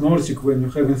block Norsec when you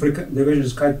have infrequent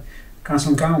divergence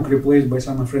constant count replaced by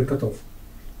some infrared cutoff.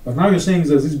 But now you're saying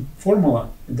that this formula,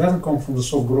 it doesn't come from the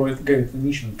soft gravity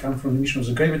emission, it comes from the emission of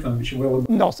the graviton, which is well.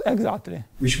 No, exactly.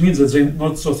 Which means that there's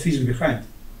not soft physics behind.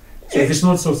 So if it's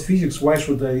not soft physics, why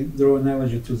should I draw an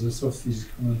analogy to the soft physics?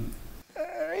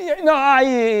 No,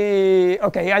 I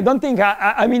don't think,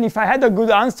 I mean, if I had a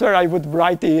good answer, I would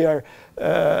write here.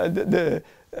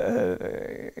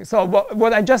 So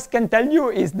what I just can tell you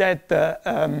is that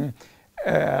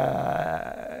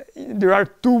there are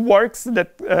two works,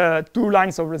 two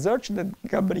lines of research that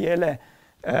Gabriele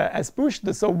has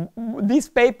pushed. So this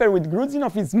paper with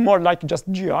Grudzinov is more like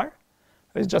just GR.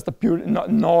 It's just a pure,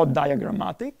 no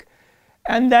diagrammatic.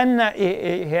 And then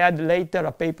he had later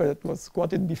a paper that was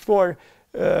quoted before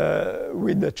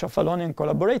with the Ciafalonian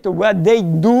collaborator, where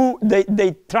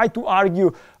they try to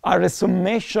argue a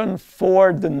resummation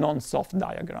for the non-soft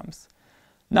diagrams.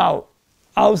 Now,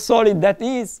 how solid that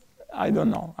is, I don't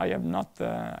know. I have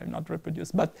not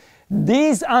reproduced. But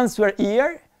this answer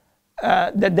here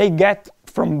that they get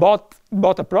from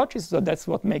both approaches, so that's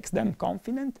what makes them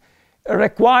confident,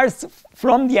 requires,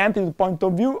 from the amplitude point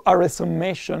of view, a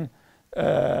resummation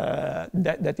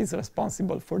that is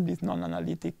responsible for this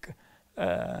non-analytic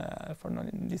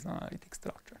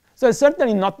structure. So it's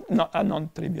certainly not a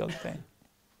non-trivial thing.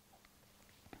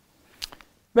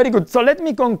 Very good. So let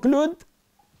me conclude.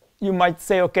 You might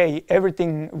say, OK,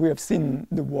 everything we have seen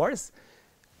the worst.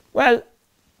 Well,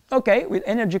 OK, with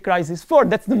Energy Crisis 4,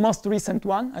 that's the most recent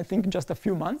one, I think just a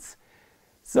few months.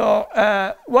 So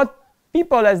what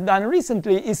people has done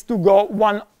recently is to go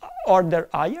one order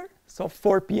higher, so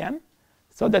 4 p.m.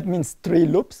 So that means 3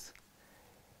 loops.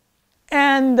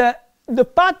 And the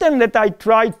pattern that I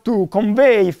tried to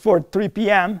convey for 3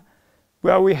 p.m.,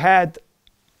 where we had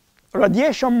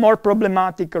radiation more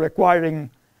problematic, requiring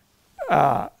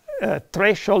a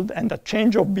threshold and a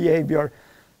change of behavior,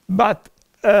 but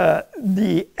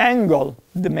the angle,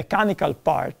 the mechanical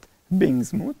part, being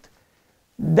smooth,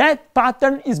 that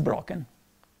pattern is broken.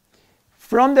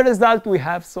 From the result we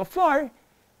have so far,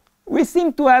 we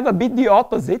seem to have a bit the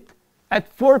opposite.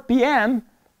 At 4 p.m.,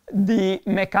 the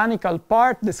mechanical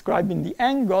part describing the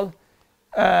angle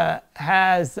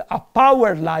has a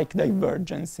power-like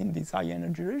divergence in this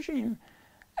high-energy regime,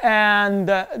 and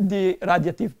the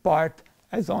radiative part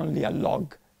has only a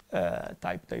log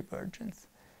type divergence.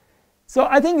 So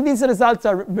I think these results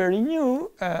are very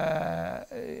new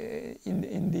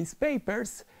in these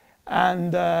papers,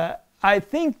 and I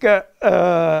think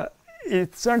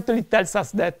it certainly tells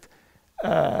us that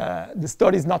the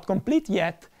story is not complete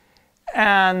yet,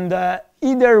 and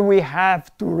either we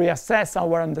have to reassess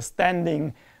our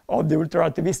understanding of the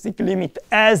ultrarelativistic limit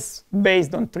as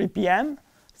based on 3 p.m.,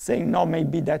 saying, no,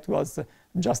 maybe that was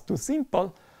just too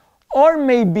simple, or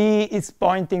maybe it's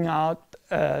pointing out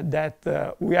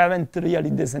that we haven't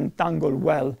really disentangled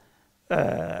well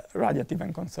radiative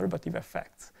and conservative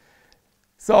effects.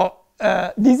 So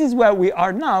this is where we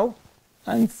are now,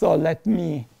 and so let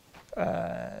me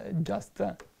just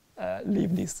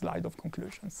leave this slide of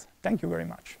conclusions. Thank you very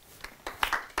much.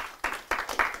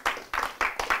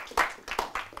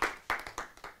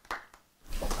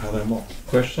 Are there more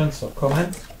questions or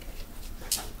comments?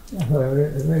 A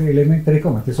very elementary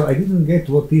comment. So I didn't get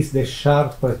what is the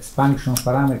sharp expansion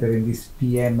parameter in this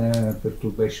PM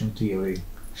perturbation theory.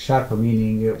 Sharp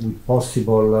meaning with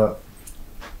possible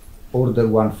order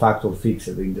 1 factor fixed,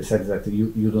 in the sense that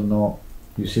you don't know.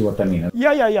 You see what I mean?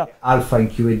 Yeah. Alpha in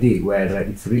QED, where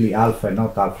it's really alpha and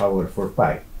not alpha over 4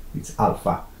 pi. It's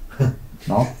alpha,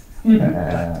 no?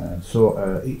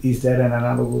 So is there an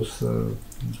analogous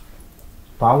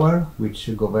power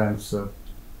which governs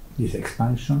this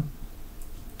expansion?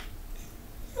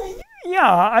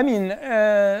 Yeah, I mean,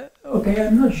 OK,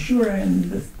 I'm not sure I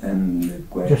understand the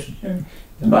question.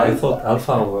 But I thought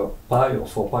alpha over pi or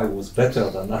 4 pi was better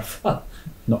than alpha.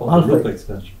 No, for alpha. The loop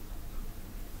expansion.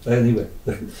 Anyway.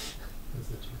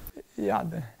 Yeah.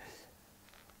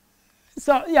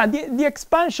 So yeah, the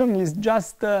expansion is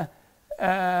just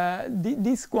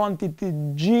this quantity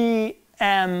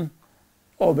Gm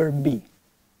over B.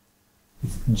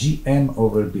 It's Gm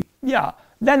over B. Yeah.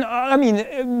 Then I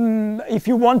mean, if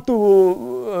you want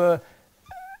to,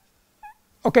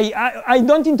 OK, I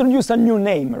don't introduce a new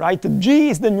name, right? G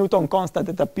is the Newton constant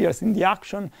that appears in the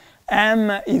action.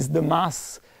 M is the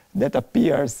mass that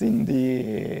appears in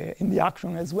the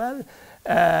action as well,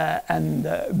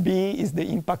 and B is the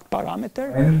impact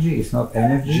parameter. Energy is not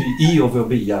energy. E over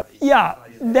B, yeah. Yeah.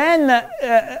 Then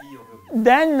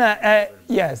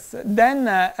yes. Then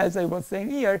as I was saying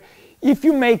here, if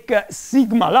you make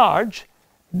sigma large,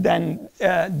 then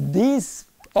these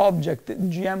object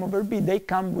Gm over B, they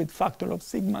come with factor of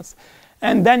sigmas,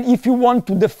 and then if you want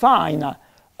to define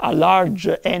a large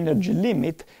energy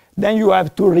limit, then you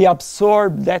have to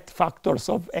reabsorb that factors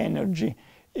of energy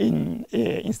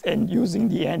and using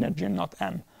the energy and not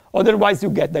M. Otherwise, you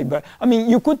get divergence. I mean,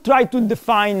 you could try to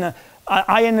define a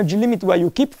high energy limit where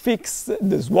you keep fixed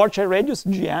the Schwarzschild radius,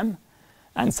 Gm,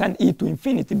 and send E to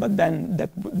infinity, but then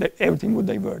everything would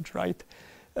diverge, right?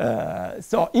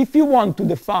 So if you want to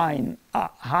define a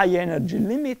high energy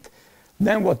limit,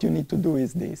 then what you need to do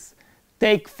is this.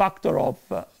 Take factor of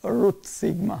root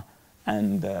sigma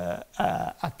and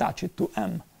attach it to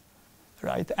M,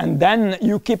 right? And then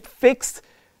you keep fixed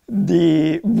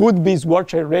the would-be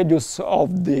Schwarzschild radius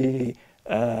of the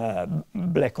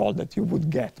black hole that you would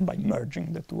get by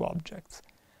merging the two objects.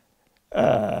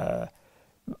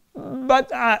 But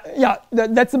yeah,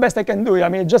 that's the best I can do. I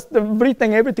mean, just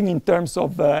written everything in terms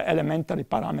of elementary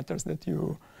parameters that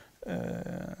you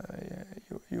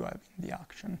have in the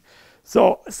action.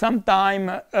 So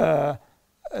sometime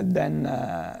then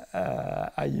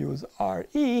I use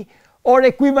RE, or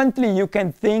equivalently, you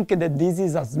can think that this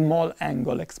is a small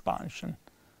angle expansion,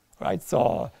 right?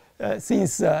 So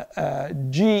since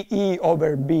GE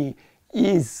over B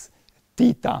is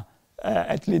theta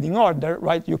at leading order,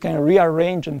 right? You can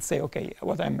rearrange and say, okay,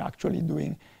 what I'm actually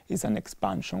doing is an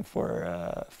expansion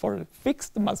for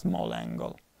fixed but small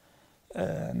angle.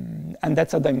 And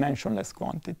that's a dimensionless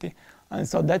quantity. And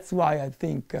so that's why I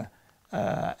think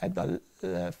at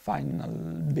the final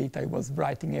bit I was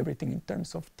writing everything in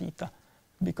terms of theta,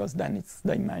 because then it's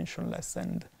dimensionless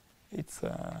and it's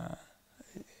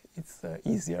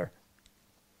easier.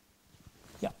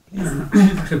 Yeah, please. I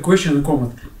have a question and a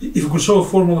comment. If you could show a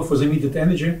formula for the immediate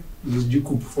energy, this G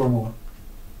cube formula.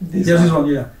 This one,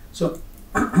 yeah. So,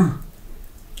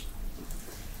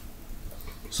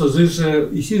 so this,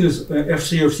 you see this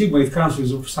FC of sigma, it comes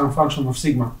with some function of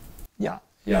sigma. Yeah,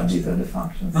 yeah, these are the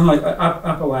functions. No,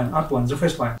 upper line, the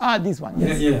first line. Ah, this one,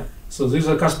 yes. Yeah. So these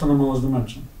are cusp-anomalous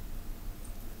dimension.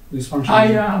 This function. Ah,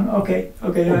 yeah, okay.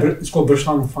 It's called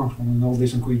Bershon function in all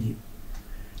this in QED.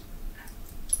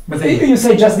 But You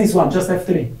say just this one, just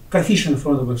F3. coefficient in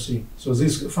front of FC. So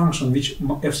this function which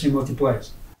FC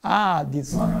multiplies. Ah,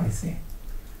 this one, I see.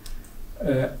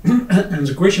 And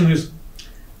the question is,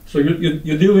 so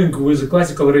you're dealing with a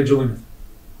classical radial limit.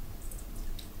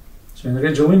 So in the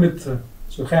radial limit,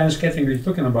 so high energy scattering that you're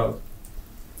talking about,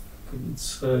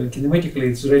 it's kinematically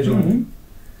it's radial limit.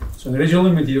 So in the radial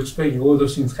limit you expect a lot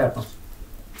of things happen.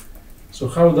 So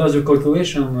how does your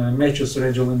calculation matches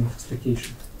radial limit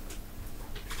expectation?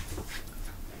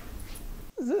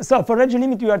 So for radial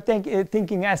limit, you are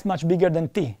thinking S much bigger than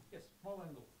T. Yes, small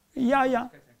angle. Yeah.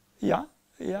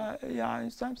 In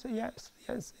some sense, yes.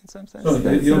 In some sense. So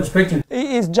you're expecting.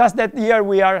 It's just that here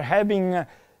we are having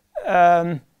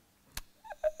an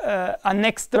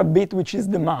extra bit, which is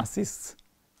the masses,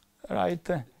 right?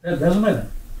 That doesn't matter.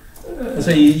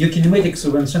 So your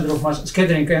kinematics when center of mass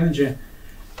scattering energy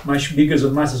much bigger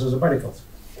than masses of the particles.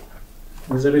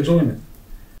 With the radial limit.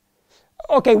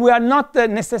 Okay, we are not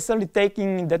necessarily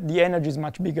taking that the energy is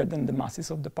much bigger than the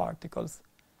masses of the particles,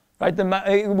 right?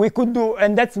 We could do,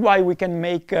 and that's why we can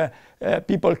make,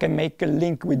 people can make a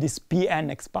link with this Pn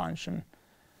expansion,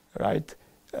 right?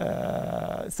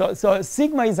 So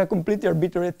sigma is a completely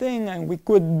arbitrary thing, and we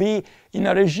could be in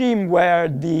a regime where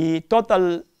the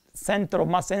total center of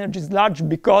mass energy is large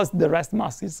because the rest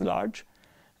mass is large,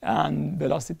 and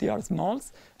velocity are small,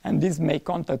 and this make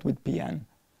contact with Pn.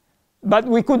 But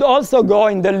we could also go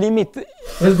in the limit.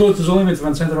 Let's go to the limit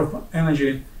when center of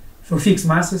energy for fixed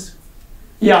masses.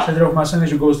 Yeah. Center of mass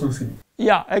energy goes to infinity.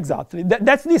 Yeah, exactly.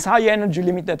 That's this high energy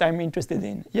limit that I'm interested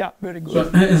in. Yeah, very good. So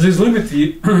in this limit,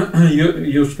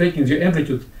 you're expecting the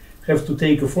amplitude have to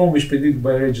take a form which predicted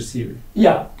by Regis theory.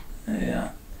 Yeah.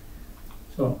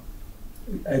 So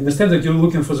I understand that you're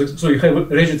looking for the. So you have a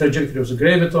Regis trajectory of the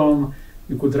graviton.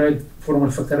 You could write formal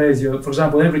factorize your, for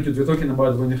example, amplitude we're talking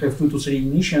about when you have 2 to 3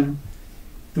 ignition,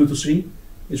 2 to 3,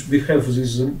 which we have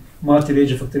this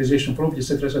multi-Regis factorization property,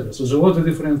 etc., etc. So there's a lot of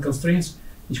different constraints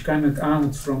which coming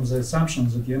out from the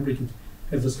assumptions that the amplitude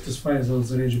has to satisfy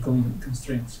those Regis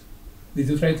constraints. Did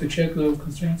you try to check those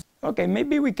constraints? Okay,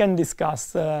 maybe we can discuss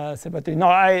separately. No,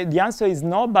 the answer is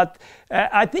no, but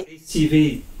I think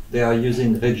CV, they are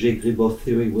using Regis-Gribov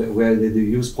theory where they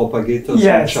use propagators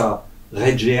which are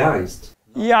Regiized.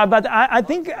 Yeah, but I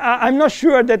think I'm not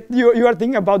sure that you are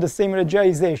thinking about the same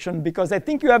Regiization, because I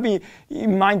think you have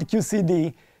in mind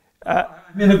QCD. I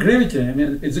mean, the gravity. I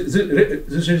mean, this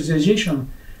Regiization.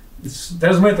 It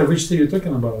doesn't matter which theory you're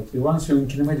talking about. Once you're in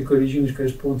kinematical regime which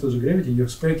correspond to the gravity, you're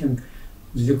expecting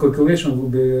the calculation will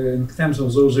be in terms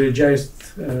of those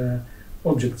Regiized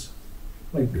objects.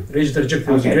 Like Regis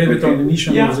trajectory of the graviton,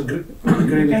 emission of the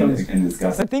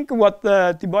graviton. I think what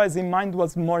Thibaut has in mind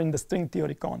was more in the string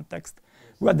theory context,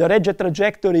 where the Regis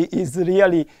trajectory is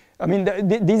really, I mean,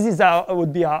 this is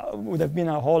would have been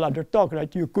a whole other talk,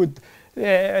 right? You could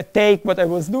take what I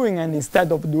was doing and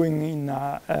instead of doing in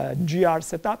a GR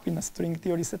setup, in a string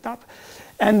theory setup,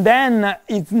 and then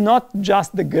it's not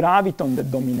just the graviton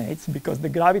that dominates, because the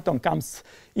graviton comes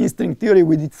in string theory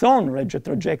with its own Regis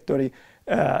trajectory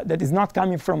that is not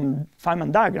coming from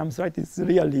Feynman diagrams, right? It's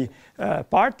really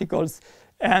particles.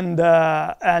 And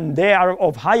they are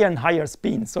of higher and higher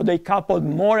spin, so they couple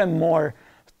more and more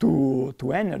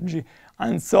to energy,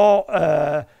 and so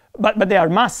but they are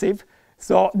massive,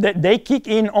 so they kick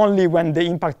in only when the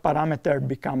impact parameter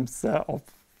becomes of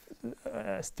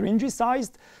stringy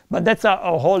sized, but that's a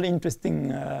whole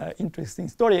interesting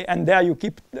story. And there you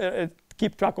keep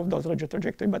track of those radio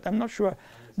trajectory. But I'm not sure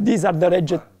these are the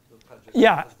radio.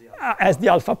 Yeah, as the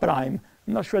alpha prime.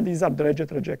 I'm not sure these are the radio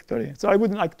trajectory. So I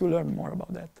would like to learn more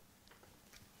about that.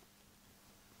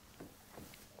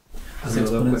 This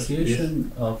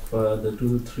exponentiation of the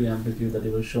 2 to 3 amplitude that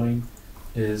you were showing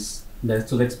is that,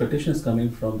 so the expectation is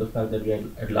coming from the fact that we are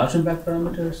at large impact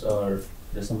parameters, or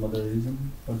there's some other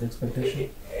reason for the expectation?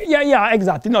 Yeah,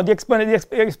 exactly. No, the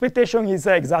expectation is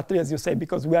exactly as you say,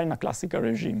 because we are in a classical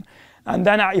regime. And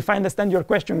then if I understand your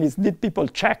question is, did people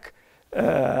check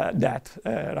that,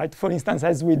 right? For instance,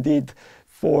 as we did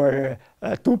for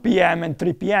 2 p.m. and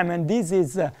 3 p.m. And this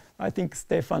is, I think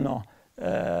Stefano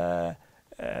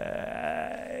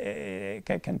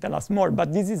can tell us more,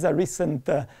 but this is a recent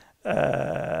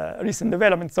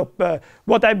development. So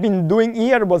what I've been doing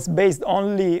here was based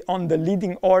only on the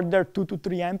leading order 2 to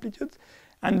 3 amplitudes.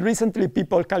 And recently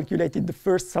people calculated the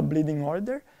first subleading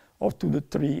order of 2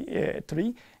 to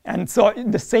 3. And so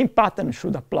the same pattern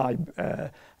should apply,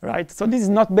 right? So this is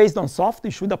not based on soft.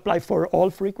 It should apply for all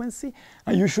frequency.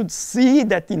 And you should see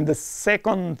that in the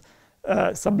second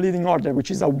subleading order, which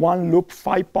is a 1-loop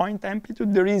 5-point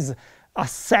amplitude, there is a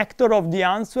sector of the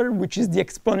answer, which is the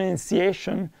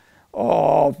exponentiation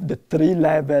of the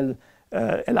 3-level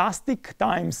elastic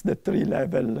times the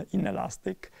 3-level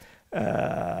inelastic.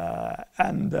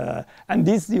 And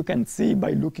this you can see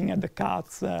by looking at the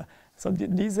cuts. So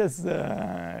this is,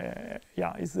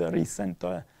 is recent.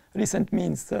 Recent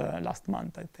means last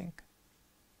month, I think.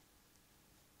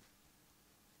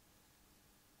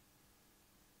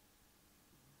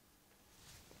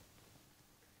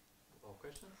 More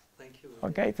questions? Thank you.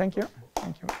 Okay, thank you.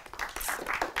 Thank you.